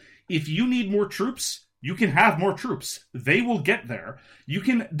 Namely, if you need more troops, you can have more troops. They will get there. You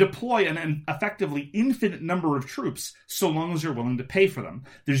can deploy an effectively infinite number of troops so long as you're willing to pay for them.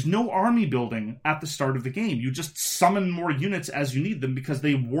 There's no army building at the start of the game. You just summon more units as you need them because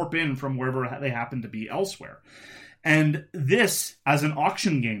they warp in from wherever they happen to be elsewhere. And this, as an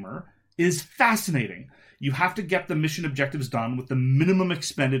auction gamer, is fascinating. You have to get the mission objectives done with the minimum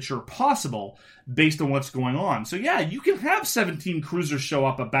expenditure possible based on what's going on. So yeah, you can have 17 cruisers show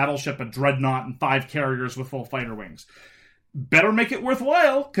up, a battleship, a dreadnought, and 5 carriers with full fighter wings. Better make it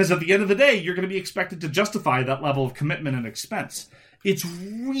worthwhile, because at the end of the day, you're going to be expected to justify that level of commitment and expense. It's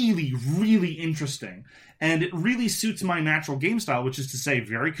really, really interesting. And it really suits my natural game style, which is to say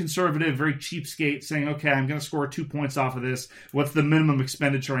very conservative, very cheapskate, saying, okay, I'm going to score 2 points off of this. What's the minimum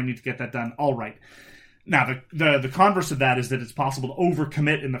expenditure I need to get that done? All right. Now, the converse of that is that it's possible to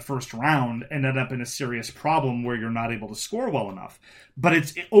overcommit in the first round and end up in a serious problem where you're not able to score well enough.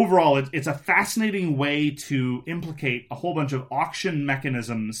 But overall, it's a fascinating way to implicate a whole bunch of auction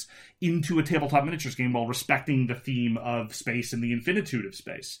mechanisms into a tabletop miniatures game while respecting the theme of space and the infinitude of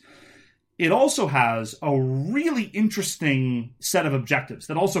space. It also has a really interesting set of objectives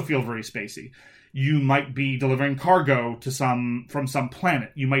that also feel very spacey. You might be delivering cargo to from some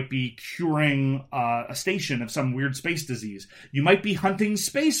planet. You might be curing a station of some weird space disease. You might be hunting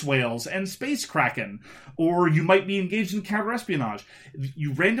space whales and space kraken. Or you might be engaged in counterespionage.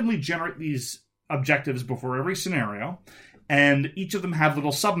 You randomly generate these objectives before every scenario, and each of them have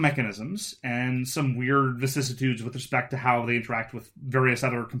little sub-mechanisms and some weird vicissitudes with respect to how they interact with various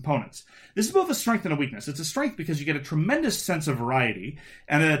other components. This is both a strength and a weakness. It's a strength because you get a tremendous sense of variety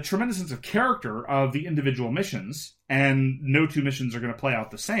and a tremendous sense of character of the individual missions, and no two missions are going to play out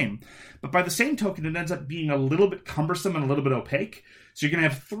the same. But by the same token, it ends up being a little bit cumbersome and a little bit opaque. So you're going to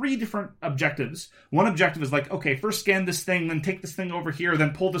have 3 different objectives. One objective is like, okay, first scan this thing, then take this thing over here,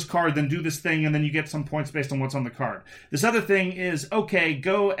 then pull this card, then do this thing, and then you get some points based on what's on the card. This other thing is, okay,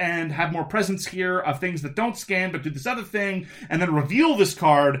 go and have more presents here of things that don't scan, but do this other thing, and then reveal this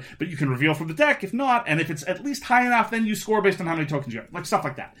card, but you can reveal from the deck if not, and if it's at least high enough, then you score based on how many tokens you have. Like stuff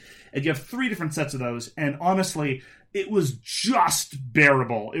like that. And you have 3 different sets of those, and honestly, it was just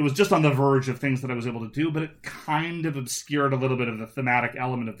bearable. It was just on the verge of things that I was able to do, but it kind of obscured a little bit of the thematic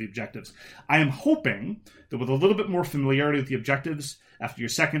element of the objectives. I am hoping that with a little bit more familiarity with the objectives, after your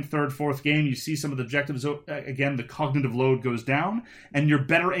second, third, fourth game, you see some of the objectives, again, the cognitive load goes down, and you're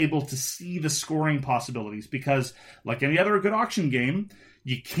better able to see the scoring possibilities, because like any other good auction game,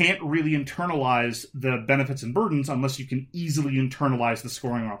 you can't really internalize the benefits and burdens unless you can easily internalize the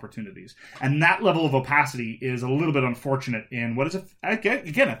scoring opportunities. And that level of opacity is a little bit unfortunate in what is,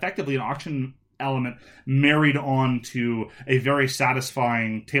 again, effectively an auction element married on to a very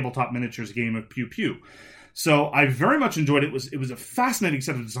satisfying tabletop miniatures game of Pew Pew. So I very much enjoyed it. It was a fascinating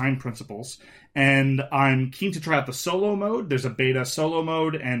set of design principles, and I'm keen to try out the solo mode. There's a beta solo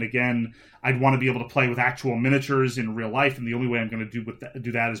mode, and again, I'd want to be able to play with actual miniatures in real life, and the only way I'm going to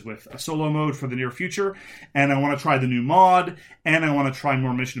do that is with a solo mode for the near future. And I want to try the new mod, and I want to try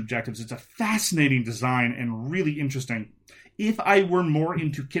more mission objectives. It's a fascinating design and really interesting. If I were more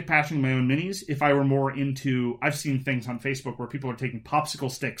into kit patching my own minis, if I were more into... I've seen things on Facebook where people are taking popsicle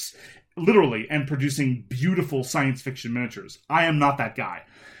sticks, literally, and producing beautiful science fiction miniatures. I am not that guy.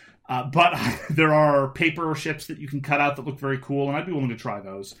 But there are paper ships that you can cut out that look very cool, and I'd be willing to try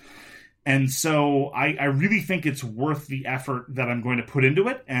those. And so I really think it's worth the effort that I'm going to put into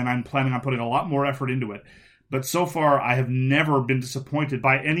it, and I'm planning on putting a lot more effort into it. But so far, I have never been disappointed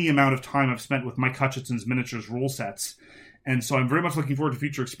by any amount of time I've spent with Mike Hutchinson's miniatures rule sets. And so I'm very much looking forward to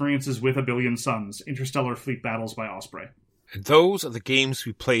future experiences with A Billion Suns, Interstellar Fleet Battles by Osprey. And those are the games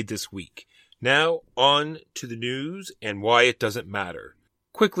we played this week. Now, on to the news and why it doesn't matter.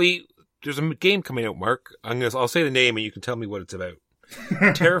 Quickly, there's a game coming out, Mark. I'll say the name and you can tell me what it's about.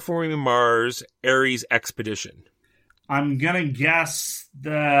 Terraforming Mars, Ares Expedition. I'm going to guess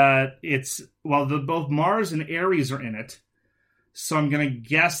that it's... Well, both Mars and Ares are in it. So I'm going to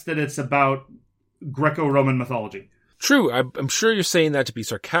guess that it's about Greco-Roman mythology. True. I'm sure you're saying that to be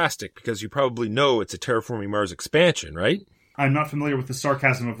sarcastic because you probably know it's a Terraforming Mars expansion, right? I'm not familiar with the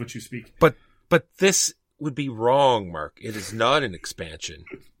sarcasm of which you speak. But this would be wrong, Mark. It is not an expansion.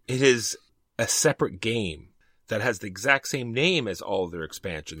 It is a separate game that has the exact same name as all of their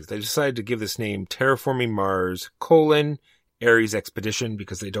expansions. They decided to give this name Terraforming Mars, Ares Expedition,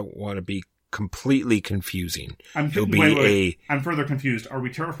 because they don't want to be completely confusing. I'm further confused. Are we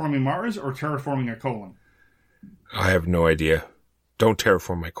terraforming Mars or terraforming a colon? I have no idea. Don't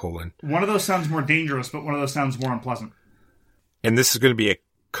terraform my colon. One of those sounds more dangerous, but one of those sounds more unpleasant. And this is going to be a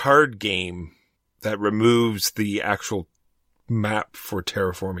card game that removes the actual map for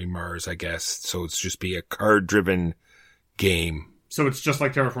terraforming Mars, I guess. So it's just be a card-driven game. So it's just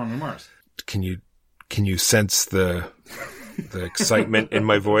like terraforming Mars. Can you sense the excitement in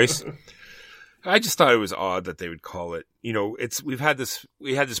my voice? I just thought it was odd that they would call it, we had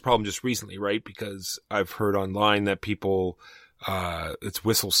this problem just recently, right? Because I've heard online that people, it's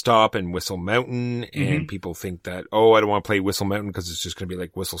Whistle Stop and Whistle Mountain, and people think that, I don't want to play Whistle Mountain because it's just going to be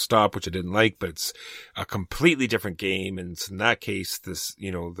like Whistle Stop, which I didn't like, but it's a completely different game. And so in that case, this,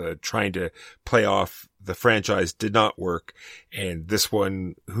 the trying to play off the franchise did not work. And this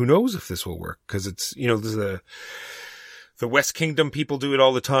one, who knows if this will work? Because it's, the West Kingdom people do it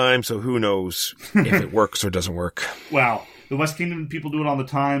all the time, so who knows if it works or doesn't work. Wow. The West Kingdom people do it all the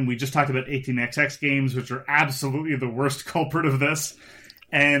time. We just talked about 18xx games, which are absolutely the worst culprit of this.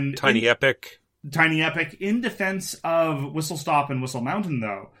 And Tiny Epic. In defense of Whistle Stop and Whistle Mountain,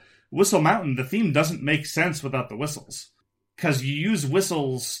 though, Whistle Mountain, the theme doesn't make sense without the whistles. Because you use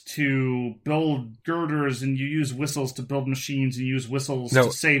whistles to build girders, and you use whistles to build machines, and you use whistles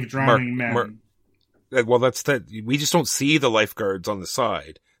to save drowning men. Well, that's that. We just don't see the lifeguards on the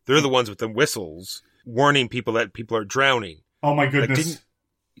side. They're the ones with the whistles warning people that people are drowning. Oh my goodness.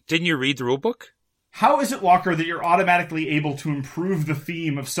 Didn't you read the rule book? How is it, Walker, that you're automatically able to improve the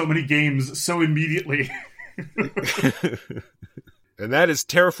theme of so many games so immediately? And that is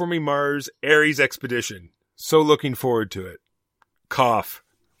Terraforming Mars, Ares Expedition. So looking forward to it. Cough.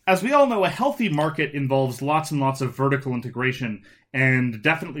 As we all know, a healthy market involves lots and lots of vertical integration and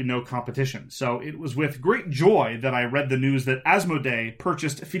definitely no competition. So it was with great joy that I read the news that Asmodee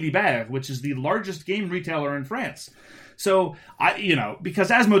purchased Philibert, which is the largest game retailer in France. So, because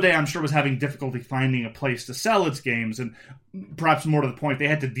Asmodee, I'm sure, was having difficulty finding a place to sell its games, and perhaps more to the point, they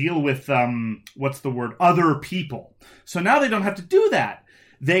had to deal with, other people. So now they don't have to do that.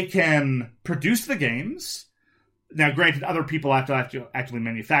 They can produce the games. Now, granted, other people have to actually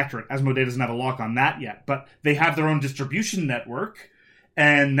manufacture it. Asmodee doesn't have a lock on that yet, but they have their own distribution network,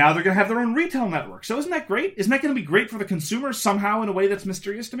 and now they're going to have their own retail network. So isn't that great? Isn't that going to be great for the consumer somehow in a way that's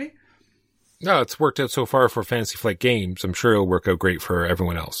mysterious to me? No, it's worked out so far for Fantasy Flight Games. I'm sure it'll work out great for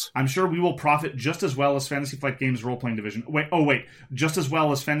everyone else. I'm sure we will profit just as well as Fantasy Flight Games' role-playing division. Just as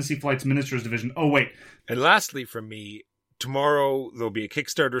well as Fantasy Flight's Miniatures division. And lastly from me, tomorrow there'll be a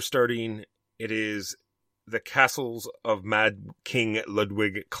Kickstarter starting. It is the Castles of Mad King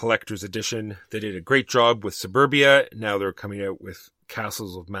Ludwig Collector's Edition. They did a great job with Suburbia. Now they're coming out with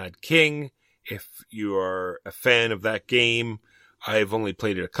Castles of Mad King. If you are a fan of that game, I've only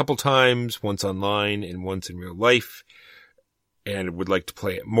played it a couple times, once online and once in real life, and would like to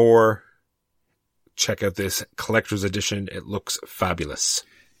play it more. Check out this Collector's Edition. It looks fabulous.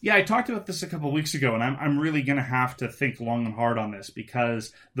 Yeah, I talked about this a couple of weeks ago, and I'm really going to have to think long and hard on this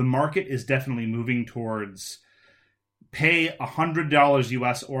because the market is definitely moving towards pay $100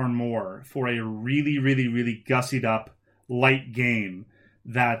 US or more for a really, really, really gussied up light game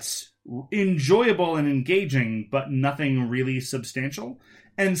that's enjoyable and engaging, but nothing really substantial.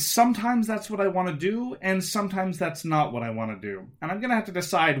 And sometimes that's what I want to do, and sometimes that's not what I want to do. And I'm going to have to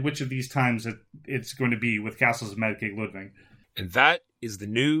decide which of these times it's going to be with Castles of Mad King Ludwig. And that is the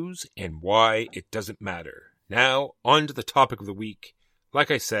news and why it doesn't matter. Now, on to the topic of the week.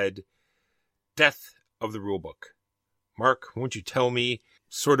 Like I said, death of the rulebook. Mark, won't you tell me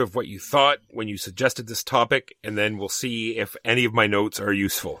sort of what you thought when you suggested this topic, and then we'll see if any of my notes are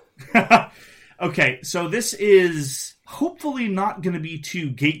useful. Okay, so this is hopefully not going to be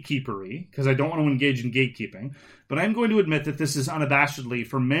too gatekeepery, because I don't want to engage in gatekeeping, but I'm going to admit that this is unabashedly,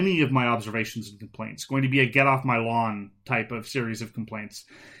 for many of my observations and complaints, going to be a get-off-my-lawn type of series of complaints.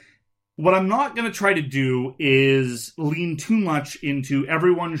 What I'm not going to try to do is lean too much into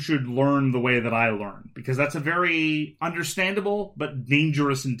everyone should learn the way that I learn, because that's a very understandable but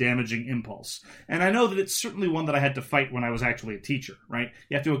dangerous and damaging impulse. And I know that it's certainly one that I had to fight when I was actually a teacher, right?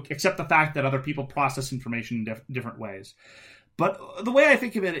 You have to accept the fact that other people process information in different ways. But the way I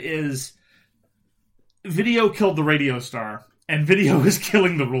think of it is video killed the radio star, and video is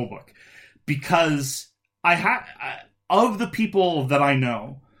killing the rulebook. Because of the people that I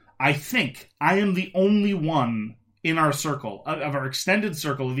know, I think I am the only one in our circle, of our extended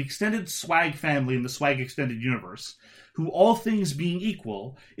circle, of the extended Swag family in the Swag Extended Universe, who, all things being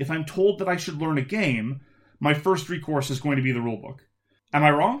equal, if I'm told that I should learn a game, my first recourse is going to be the rulebook. Am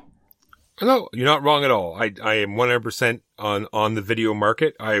I wrong? No, you're not wrong at all. I am 100% on the video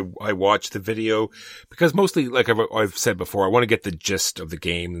market. I watch the video because mostly, like I've said before, I want to get the gist of the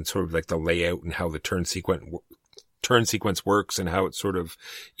game and sort of like the layout and how the turn sequence works and how it sort of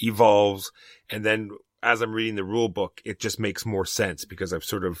evolves. And then as I'm reading the rule book, it just makes more sense because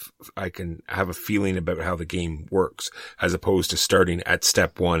I can have a feeling about how the game works as opposed to starting at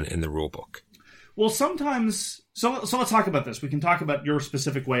step 1 in the rule book. Well, sometimes, so let's talk about this. We can talk about your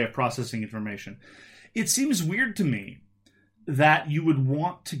specific way of processing information. It seems weird to me that you would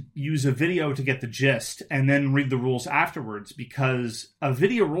want to use a video to get the gist and then read the rules afterwards, because a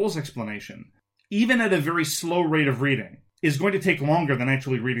video rules explanation, even at a very slow rate of reading, is going to take longer than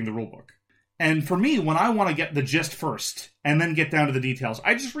actually reading the rulebook. And for me, when I want to get the gist first and then get down to the details,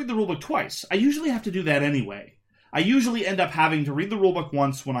 I just read the rulebook twice. I usually have to do that anyway. I usually end up having to read the rulebook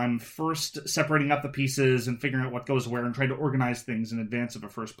once when I'm first separating up the pieces and figuring out what goes where and trying to organize things in advance of a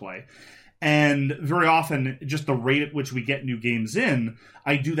first play. And very often, just the rate at which we get new games in,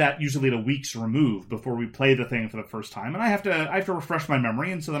 I do that usually at a week's remove before we play the thing for the first time. And I have to refresh my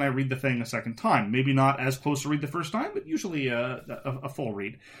memory, and so then I read the thing a second time. Maybe not as close to read the first time, but usually a full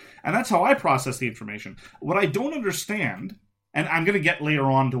read. And that's how I process the information. What I don't understand, and I'm going to get later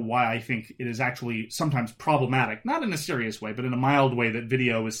on to why I think it is actually sometimes problematic, not in a serious way, but in a mild way, that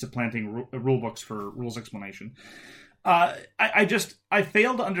video is supplanting rulebooks for rules explanation. I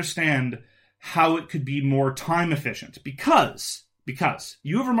fail to understand how it could be more time efficient, because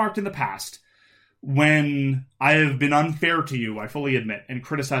you have remarked in the past, when I have been unfair to you, I fully admit, and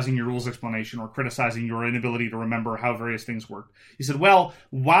criticizing your rules explanation or criticizing your inability to remember how various things work. You said, well,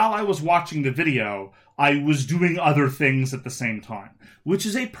 while I was watching the video, I was doing other things at the same time, which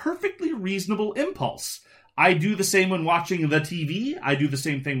is a perfectly reasonable impulse. I do the same when watching the TV. I do the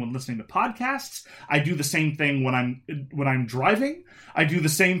same thing when listening to podcasts. I do the same thing when I'm driving. I do the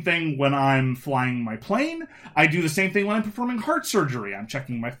same thing when I'm flying my plane. I do the same thing when I'm performing heart surgery. I'm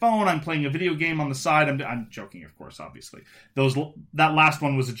checking my phone. I'm playing a video game on the side. I'm joking, of course, obviously. That last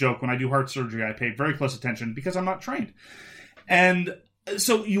one was a joke. When I do heart surgery, I pay very close attention because I'm not trained. And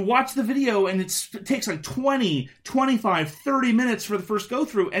so you watch the video, and it takes like 20, 25, 30 minutes for the first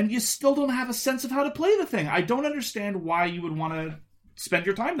go-through, and you still don't have a sense of how to play the thing. I don't understand why you would want to spend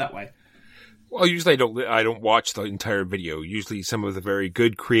your time that way. Well, usually I don't watch the entire video. Usually some of the very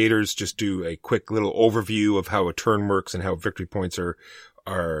good creators just do a quick little overview of how a turn works and how victory points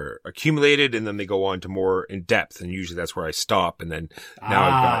are accumulated, and then they go on to more in depth, and usually that's where I stop, and then now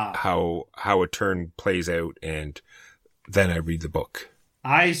I've got how a turn plays out, and then I read the book.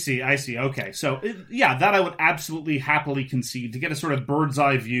 I see. Okay. So, yeah, that I would absolutely happily concede. To get a sort of bird's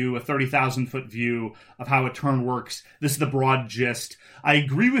eye view, a 30,000-foot view of how a turn works, this is the broad gist. I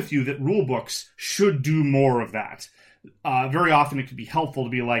agree with you that rule books should do more of that. Very often it could be helpful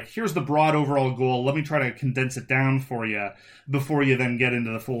to be like, here's the broad overall goal, let me try to condense it down for you before you then get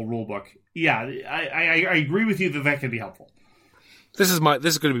into the full rule book. Yeah, I agree with you that can be helpful. This is going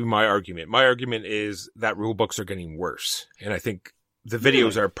to be my argument. My argument is that rule books are getting worse, and I think the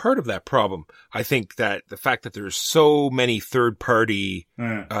videos are part of that problem. I think that the fact that there's so many third-party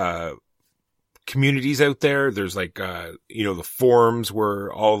communities out there, there's like, the forums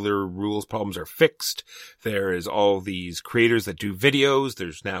where all their rules problems are fixed. There is all these creators that do videos.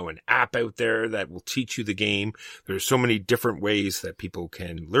 There's now an app out there that will teach you the game. There's so many different ways that people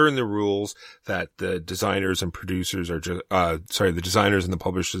can learn the rules that the designers and producers are just, the designers and the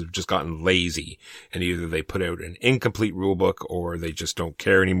publishers have just gotten lazy. And either they put out an incomplete rule book or they just don't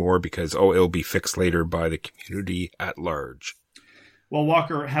care anymore because, it'll be fixed later by the community at large. Well,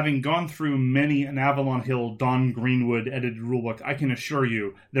 Walker, having gone through many an Avalon Hill Don Greenwood edited rulebook, I can assure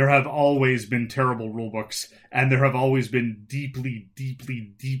you there have always been terrible rulebooks, and there have always been deeply,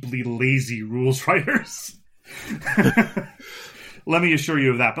 deeply, deeply lazy rules writers. Let me assure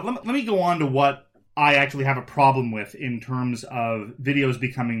you of that. But let me go on to what I actually have a problem with in terms of videos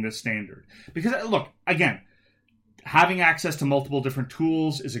becoming the standard. Because, look, again, having access to multiple different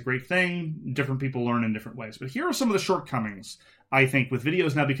tools is a great thing. Different people learn in different ways. But here are some of the shortcomings, I think, with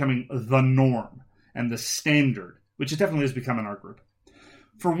videos now becoming the norm and the standard, which it definitely has become in our group.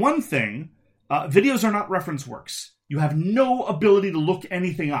 For one thing, videos are not reference works. You have no ability to look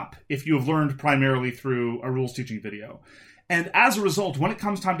anything up if you have learned primarily through a rules teaching video. And as a result, when it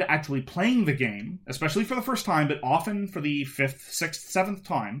comes time to actually playing the game, especially for the first time, but often for the 5th, 6th, 7th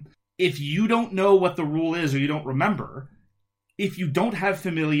time, if you don't know what the rule is or you don't remember, if you don't have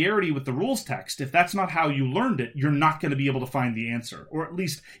familiarity with the rules text, if that's not how you learned it, you're not going to be able to find the answer. Or at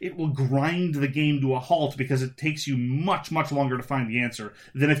least it will grind the game to a halt because it takes you much, much longer to find the answer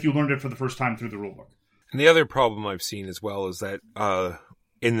than if you learned it for the first time through the rulebook. And the other problem I've seen as well is that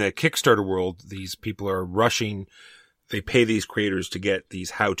in the Kickstarter world, these people are rushing. They pay these creators to get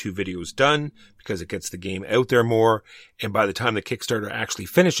these how-to videos done because it gets the game out there more. And by the time the Kickstarter actually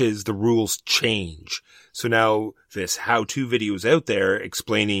finishes, the rules change. So now this how-to video is out there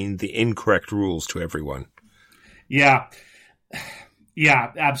explaining the incorrect rules to everyone. Yeah.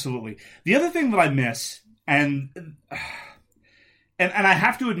 Yeah, absolutely. The other thing that I miss, and I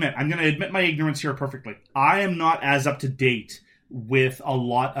have to admit, I'm going to admit my ignorance here perfectly. I am not as up to date with a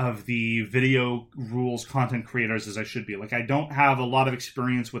lot of the video rules content creators as I should be. Like, I don't have a lot of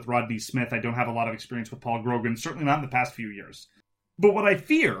experience with Rodney Smith. I don't have a lot of experience with Paul Grogan, certainly not in the past few years. But what I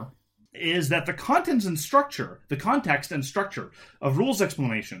fear is that the content and structure, the context and structure of rules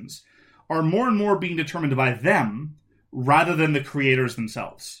explanations are more and more being determined by them rather than the creators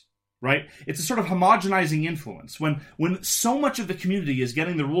themselves. Right? It's a sort of homogenizing influence. When so much of the community is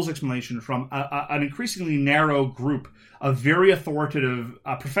getting the rules explanation from an increasingly narrow group of very authoritative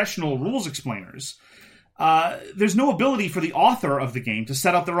professional rules explainers, there's no ability for the author of the game to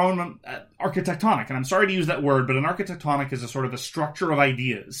set up their own architectonic. And I'm sorry to use that word, but an architectonic is a sort of a structure of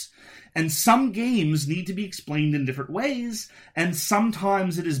ideas. And some games need to be explained in different ways, and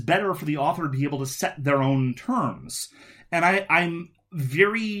sometimes it is better for the author to be able to set their own terms. And I'm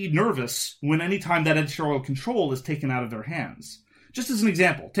very nervous when any time that editorial control is taken out of their hands. Just as an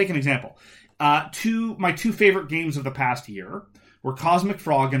example, take an example. My two favorite games of the past year were Cosmic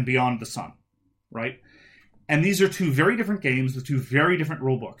Frog and Beyond the Sun, right? And these are two very different games with two very different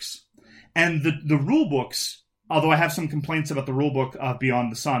rule books. And the rule books, although I have some complaints about the rule book of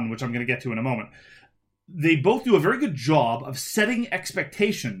Beyond the Sun, which I'm going to get to in a moment, they both do a very good job of setting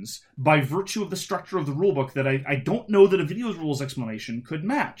expectations by virtue of the structure of the rulebook that I don't know that a video rules explanation could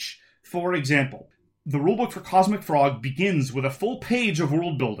match. For example, the rulebook for Cosmic Frog begins with a full page of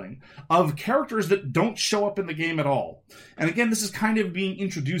world building of characters that don't show up in the game at all. And again, this is kind of being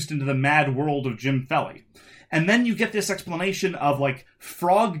introduced into the mad world of Jim Felly. And then you get this explanation of, like,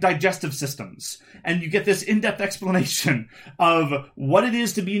 frog digestive systems. And you get this in-depth explanation of what it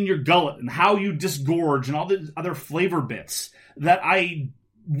is to be in your gullet and how you disgorge and all the other flavor bits that I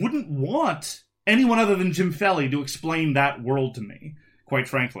wouldn't want anyone other than Jim Felly to explain that world to me, quite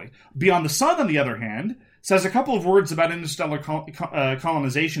frankly. Beyond the Sun, on the other hand, says a couple of words about interstellar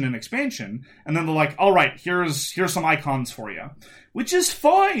colonization and expansion, and then they're like, all right, here's some icons for you. Which is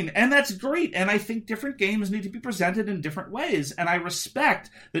fine, and that's great, and I think different games need to be presented in different ways, and I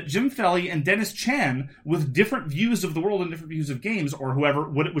respect that Jim Felly and Dennis Chan, with different views of the world and different views of games, or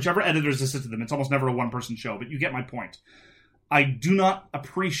whichever editors assisted them, it's almost never a one-person show, but you get my point. I do not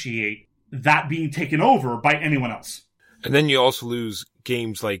appreciate that being taken over by anyone else. And then you also lose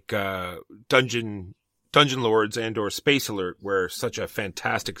games like Dungeon Lords and or Space Alert, where such a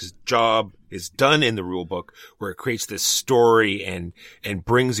fantastic job is done in the rulebook, where it creates this story and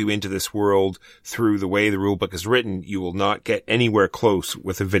brings you into this world through the way the rulebook is written. You will not get anywhere close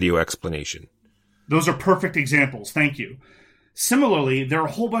with a video explanation. Those are perfect examples. Thank you. Similarly, there are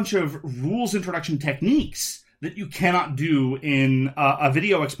a whole bunch of rules introduction techniques that you cannot do in a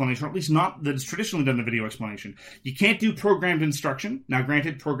video explanation, or at least not that is traditionally done in a video explanation. You can't do programmed instruction. Now,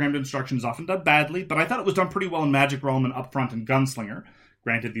 granted, programmed instruction is often done badly, but I thought it was done pretty well in Magic Realm and Upfront and Gunslinger.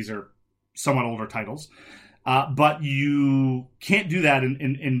 Granted, these are somewhat older titles. But you can't do that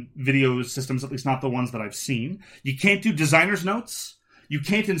in video systems, at least not the ones that I've seen. You can't do designer's notes. You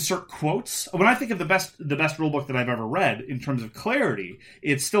can't insert quotes. When I think of the best rulebook that I've ever read in terms of clarity,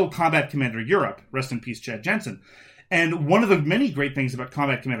 it's still Combat Commander Europe. Rest in peace, Chad Jensen. And one of the many great things about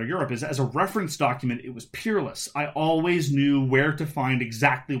Combat Commander Europe is, as a reference document, it was peerless. I always knew where to find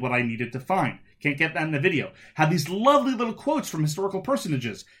exactly what I needed to find. Can't get that in a video. Had these lovely little quotes from historical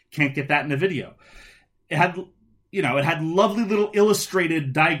personages. Can't get that in a video. It had lovely little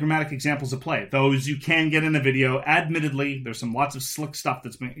illustrated diagrammatic examples of play. Those you can get in a video. Admittedly, there's lots of slick stuff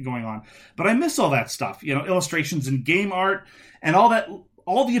that's been going on. But I miss all that stuff. Illustrations and game art and all that,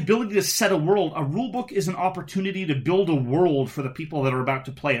 all the ability to set a world. A rulebook is an opportunity to build a world for the people that are about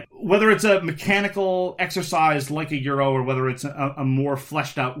to play it. Whether it's a mechanical exercise like a Euro, or whether it's a more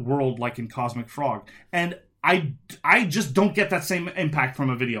fleshed out world like in Cosmic Frog. And I just don't get that same impact from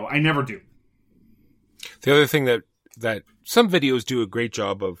a video. I never do. The other thing that some videos do a great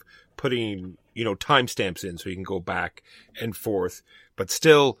job of putting, timestamps in so you can go back and forth. But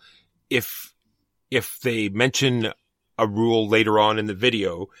still, if they mention a rule later on in the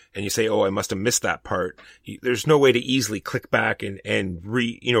video and you say, oh, I must have missed that part, there's no way to easily click back and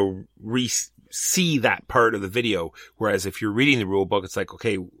see that part of the video. Whereas if you're reading the rule book, it's like,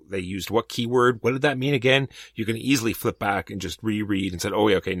 okay, they used what keyword? What did that mean again? You can easily flip back and just reread and say, oh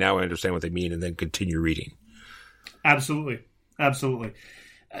yeah, okay, now I understand what they mean, and then continue reading. Absolutely. Absolutely.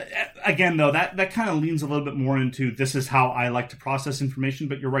 Again, though, that kind of leans a little bit more into this is how I like to process information,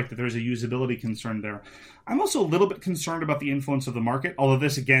 but you're right that there's a usability concern there. I'm also a little bit concerned about the influence of the market, although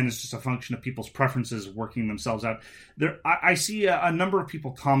this, again, is just a function of people's preferences working themselves out. I see a number of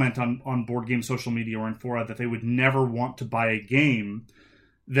people comment on board game social media or in fora that they would never want to buy a game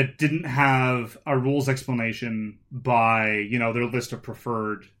that didn't have a rules explanation by, their list of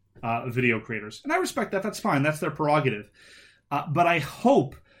preferred video creators. And I respect that. That's fine. That's their prerogative. But I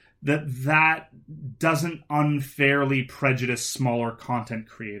hope that doesn't unfairly prejudice smaller content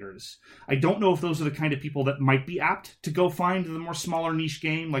creators. I don't know if those are the kind of people that might be apt to go find the more smaller niche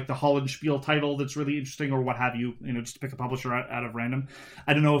game, like the Hollenspiel title that's really interesting or what have you, just to pick a publisher out of random.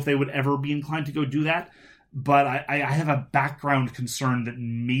 I don't know if they would ever be inclined to go do that, but I have a background concern that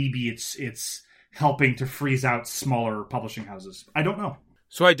maybe it's helping to freeze out smaller publishing houses. I don't know.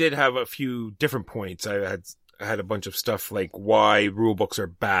 So I did have a few different points. I had a bunch of stuff like why rule books are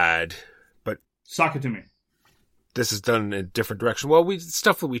bad, but sock it to me. This is done in a different direction. Well,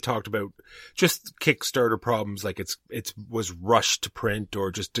 stuff that we talked about, just Kickstarter problems, like it was rushed to print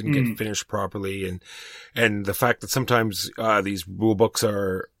or just didn't get finished properly, and the fact that sometimes these rule books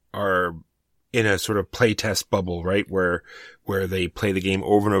are in a sort of playtest bubble, right, where they play the game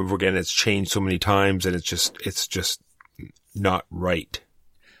over and over again. It's changed so many times, and it's just not right.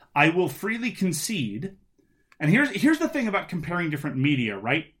 I will freely concede. And here's the thing about comparing different media,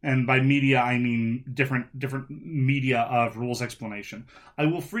 right? And by media, I mean different media of rules explanation. I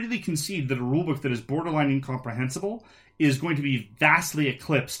will freely concede that a rulebook that is borderline incomprehensible is going to be vastly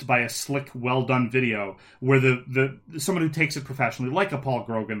eclipsed by a slick, well-done video where the someone who takes it professionally, like a Paul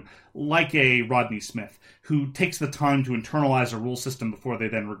Grogan, like a Rodney Smith, who takes the time to internalize a rule system before they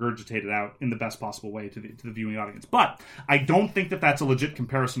then regurgitate it out in the best possible way to the viewing audience. But I don't think that that's a legit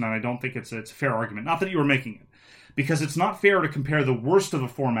comparison, and I don't think it's a fair argument. Not that you were making it. Because it's not fair to compare the worst of a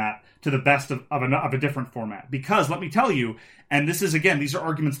format to the best of a different format. Because, let me tell you, and this is, again, these are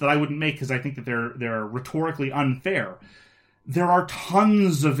arguments that I wouldn't make because I think that they're rhetorically unfair. There are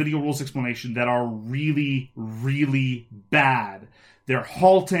tons of video rules explanation that are really, really bad. They're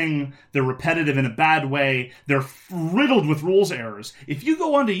halting, they're repetitive in a bad way, they're riddled with rules errors. If you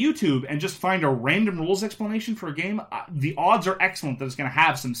go onto YouTube and just find a random rules explanation for a game, the odds are excellent that it's going to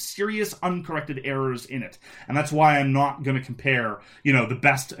have some serious uncorrected errors in it. And that's why I'm not going to compare, the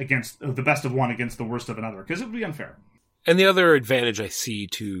best of one against the worst of another, because it would be unfair. And the other advantage I see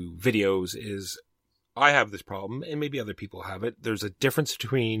to videos is I have this problem, and maybe other people have it. There's a difference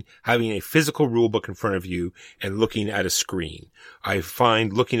between having a physical rule book in front of you and looking at a screen. I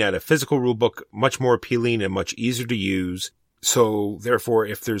find looking at a physical rule book much more appealing and much easier to use. So therefore,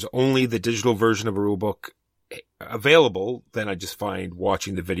 if there's only the digital version of a rule book available, then I just find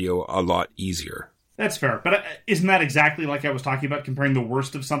watching the video a lot easier. That's fair. But isn't that exactly like I was talking about, comparing the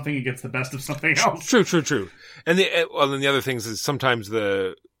worst of something against the best of something else? True. And then the other things is sometimes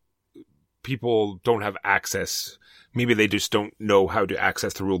the people don't have access. Maybe they just don't know how to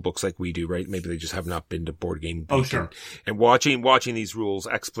access the rule books like we do, right? Maybe they just have not been to Board Game Geek. Oh, sure. And watching these rules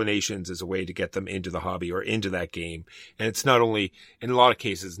explanations is a way to get them into the hobby or into that game. And it's not only, in a lot of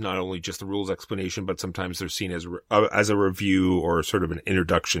cases, not only just the rules explanation, but sometimes they're seen as a review or sort of an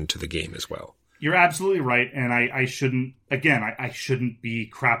introduction to the game as well. You're absolutely right, and I shouldn't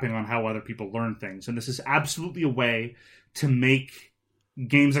be crapping on how other people learn things. And this is absolutely a way to make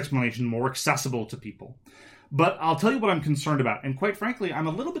games explanation more accessible to people. But I'll tell you what I'm concerned about, and quite frankly, I'm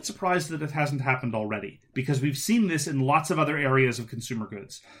a little bit surprised that it hasn't happened already, because we've seen this in lots of other areas of consumer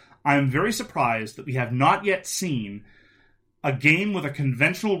goods. I'm very surprised that we have not yet seen a game with a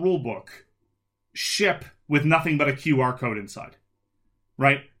conventional rulebook ship with nothing but a QR code inside.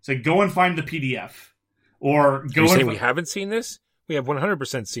 Right? So go and find the PDF. Or go. Are you saying we haven't seen this? We have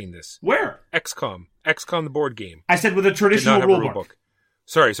 100% seen this. Where? XCOM the board game. I said with a traditional rulebook.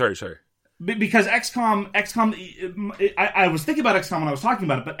 Sorry. Because XCOM, I was thinking about XCOM when I was talking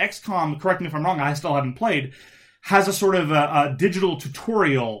about it, but XCOM, correct me if I'm wrong, I still haven't played, has a sort of a digital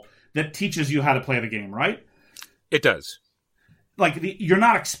tutorial that teaches you how to play the game, right? It does. Like, you're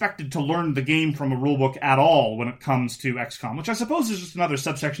not expected to learn the game from a rulebook at all when it comes to XCOM, which I suppose is just another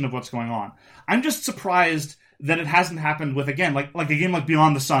subsection of what's going on. I'm just surprised that it hasn't happened with, again, like a game like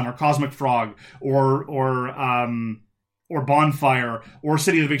Beyond the Sun or Cosmic Frog or Bonfire or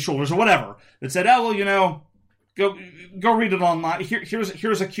City of the Big Shoulders or whatever that said, Go read it online. Here's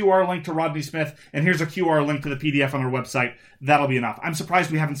a QR link to Rodney Smith, and here's a QR link to the PDF on our website. That'll be enough. I'm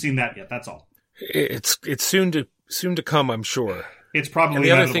surprised we haven't seen that yet. That's all. It's soon to come, I'm sure. It's probably and the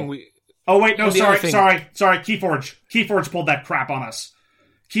inevitable. other thing Oh wait, no, sorry. Keyforge. Keyforge pulled that crap on us.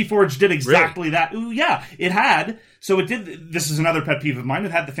 Keyforge did exactly that. Ooh, yeah, it had. So it did. This is another pet peeve of mine.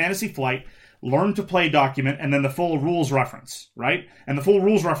 It had the Fantasy Flight learn to play document and then the full rules reference, right? And the full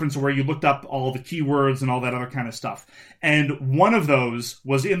rules reference are where you looked up all the keywords and all that other kind of stuff. And one of those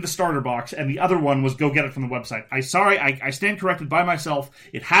was in the starter box, and the other one was go get it from the website. I stand corrected by myself.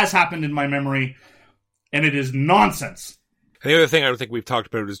 It has happened in my memory, and it is nonsense. And the other thing I don't think we've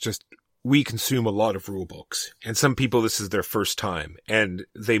talked about is just we consume a lot of rule books, and some people, this is their first time, and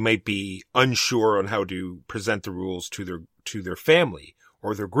they might be unsure on how to present the rules to their family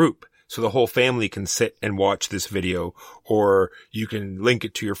or their group. So the whole family can sit and watch this video, or you can link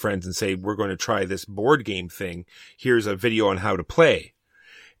it to your friends and say, we're going to try this board game thing. Here's a video on how to play.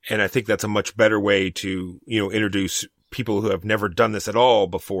 And I think that's a much better way to, introduce people who have never done this at all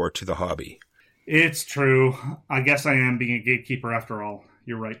before to the hobby. It's true. I guess I am being a gatekeeper after all.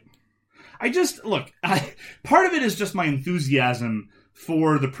 You're right. Part of it is just my enthusiasm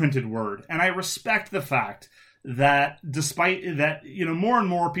for the printed word. And I respect the fact that despite that, more and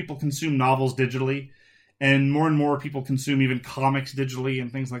more people consume novels digitally, and more people consume even comics digitally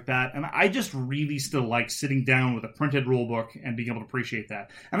and things like that. And I just really still like sitting down with a printed rule book and being able to appreciate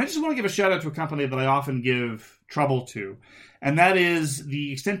that. And I just want to give a shout out to a company that I often give trouble to, and that is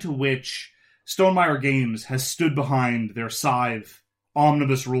the extent to which Stonemaier Games has stood behind their Scythe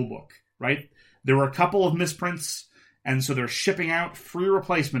omnibus rulebook, right? There were a couple of misprints, and so they're shipping out free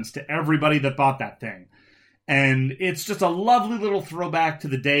replacements to everybody that bought that thing. And it's just a lovely little throwback to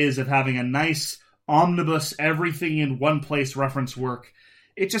the days of having a nice omnibus, everything in one place reference work.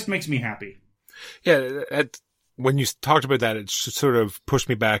 It just makes me happy. Yeah, when you talked about that, it sort of pushed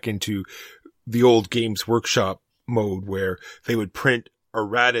me back into the old Games Workshop mode where they would print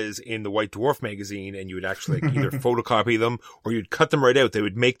erratas in the White Dwarf magazine, and you would actually either photocopy them or you'd cut them right out. They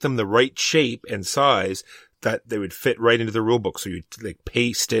would make them the right shape and size that they would fit right into the rule book. So you'd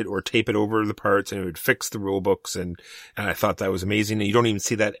paste it or tape it over the parts, and it would fix the rule books. And I thought that was amazing. And you don't even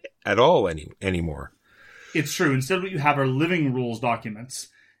see that at all anymore. It's true. Instead, what you have are living rules documents.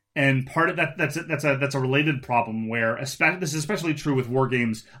 And part of that's a related problem where, this is especially true with war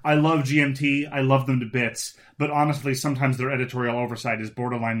games. I love GMT. I love them to bits. But honestly, sometimes their editorial oversight is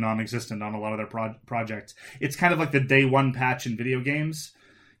borderline non-existent on a lot of their projects. It's kind of like the day one patch in video games.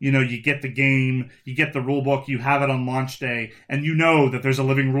 You get the game, you get the rule book, you have it on launch day, and you know that there's a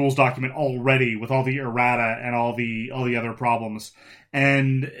living rules document already with all the errata and all the other problems.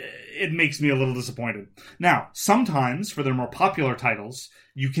 And it makes me a little disappointed. Now, sometimes, for their more popular titles,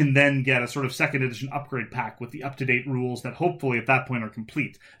 you can then get a sort of second edition upgrade pack with the up-to-date rules that hopefully at that point are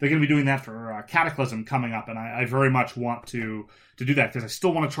complete. They're going to be doing that for Cataclysm coming up, and I very much want to do that, because I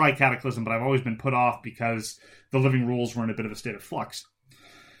still want to try Cataclysm, but I've always been put off because the living rules were in a bit of a state of flux.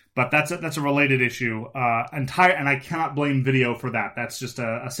 But that's a related issue. And I cannot blame video for that. That's just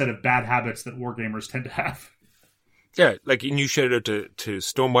a set of bad habits that wargamers tend to have. Yeah, and you shout out to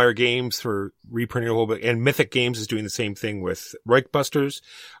Stonemaier Games for reprinting a whole bit, and Mythic Games is doing the same thing with Reichbusters.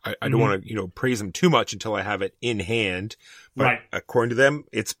 I don't want to, praise them too much until I have it in hand. But right. According to them,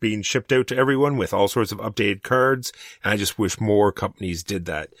 it's being shipped out to everyone with all sorts of updated cards. And I just wish more companies did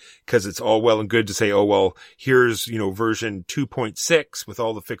that, because it's all well and good to say, oh, well, here's, version 2.6 with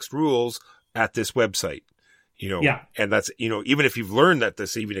all the fixed rules at this website, Yeah. And that's, even if you've learned that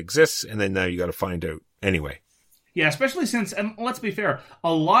this even exists, and then now you got to find out anyway. Yeah, especially since, and let's be fair,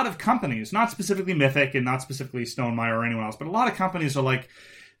 a lot of companies, not specifically Mythic and not specifically Stonemaier or anyone else, but a lot of companies are like,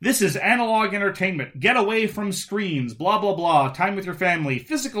 this is analog entertainment, get away from screens, blah, blah, blah, time with your family,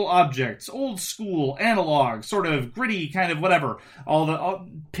 physical objects, old school, analog, sort of gritty, kind of whatever,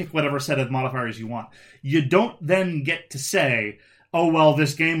 pick whatever set of modifiers you want. You don't then get to say, oh, well,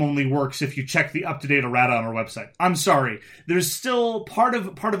 this game only works if you check the up-to-date errata on our website. I'm sorry. There's still part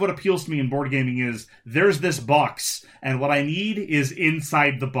of what appeals to me in board gaming is there's this box, and what I need is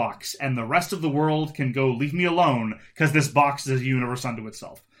inside the box, and the rest of the world can go leave me alone, because this box is a universe unto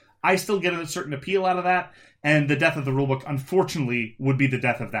itself. I still get a certain appeal out of that, and the death of the rulebook, unfortunately, would be the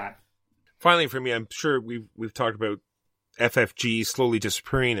death of that. Finally, for me, I'm sure we've talked about FFG slowly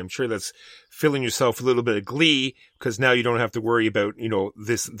disappearing. I'm sure that's filling yourself a little bit of glee, because now you don't have to worry about,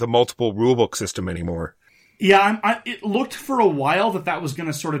 the multiple rulebook system anymore. Yeah, it looked for a while that was going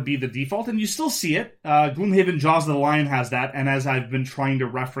to sort of be the default, and you still see it. Gloomhaven Jaws of the Lion has that, and as I've been trying to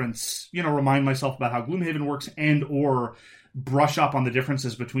remind myself about how Gloomhaven works and or brush up on the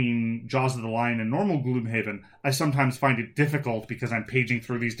differences between Jaws of the Lion and normal Gloomhaven, I sometimes find it difficult because I'm paging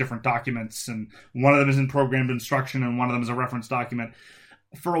through these different documents, and one of them is in programmed instruction and one of them is a reference document.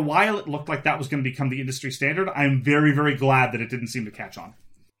 For a while, it looked like that was going to become the industry standard. I'm very, very glad that it didn't seem to catch on.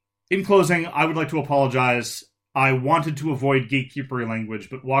 In closing, I would like to apologize. I wanted to avoid gatekeepery language,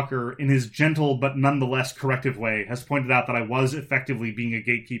 but Walker, in his gentle but nonetheless corrective way, has pointed out that I was effectively being a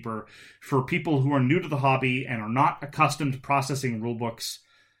gatekeeper for people who are new to the hobby and are not accustomed to processing rulebooks.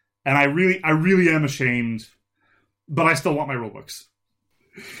 And I really am ashamed, but I still want my rulebooks.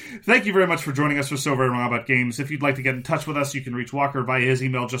 Thank you very much for joining us for So Very Wrong About Games. If you'd like to get in touch with us, you can reach Walker via his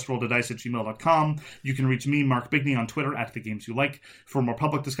email, justrolledadice@gmail.com. You can reach me, Mark Bigney, on Twitter @TheGamesYouLike. For more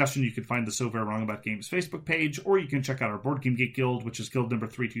public discussion, you can find the So Very Wrong About Games Facebook page, or you can check out our Board Game Geek Guild, which is guild number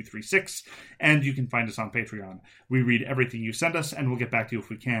 3236, and you can find us on Patreon. We read everything you send us, and we'll get back to you if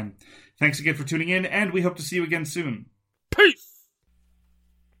we can. Thanks again for tuning in, and we hope to see you again soon. Peace!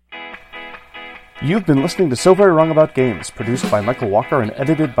 You've been listening to So Very Wrong About Games, produced by Michael Walker and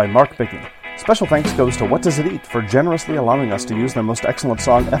edited by Mark Bigney. Special thanks goes to What Does It Eat for generously allowing us to use their most excellent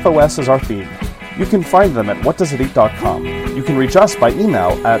song, FOS, as our theme. You can find them at whatdoesiteat.com. You can reach us by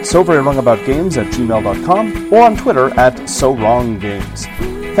email at soverywrongaboutgames@gmail.com or on Twitter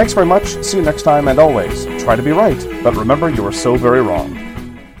 @SoWrongGames. Thanks very much, see you next time, and always, try to be right, but remember you are so very wrong.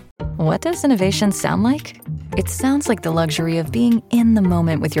 What does innovation sound like? It sounds like the luxury of being in the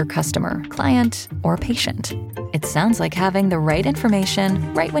moment with your customer, client, or patient. It sounds like having the right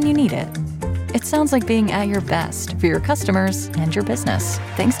information right when you need it. It sounds like being at your best for your customers and your business.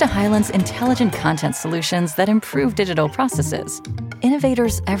 Thanks to Hyland's intelligent content solutions that improve digital processes,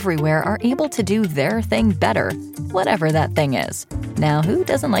 innovators everywhere are able to do their thing better, whatever that thing is. Now, who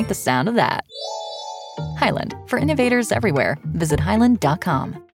doesn't like the sound of that? Hyland, for innovators everywhere. Visit hyland.com.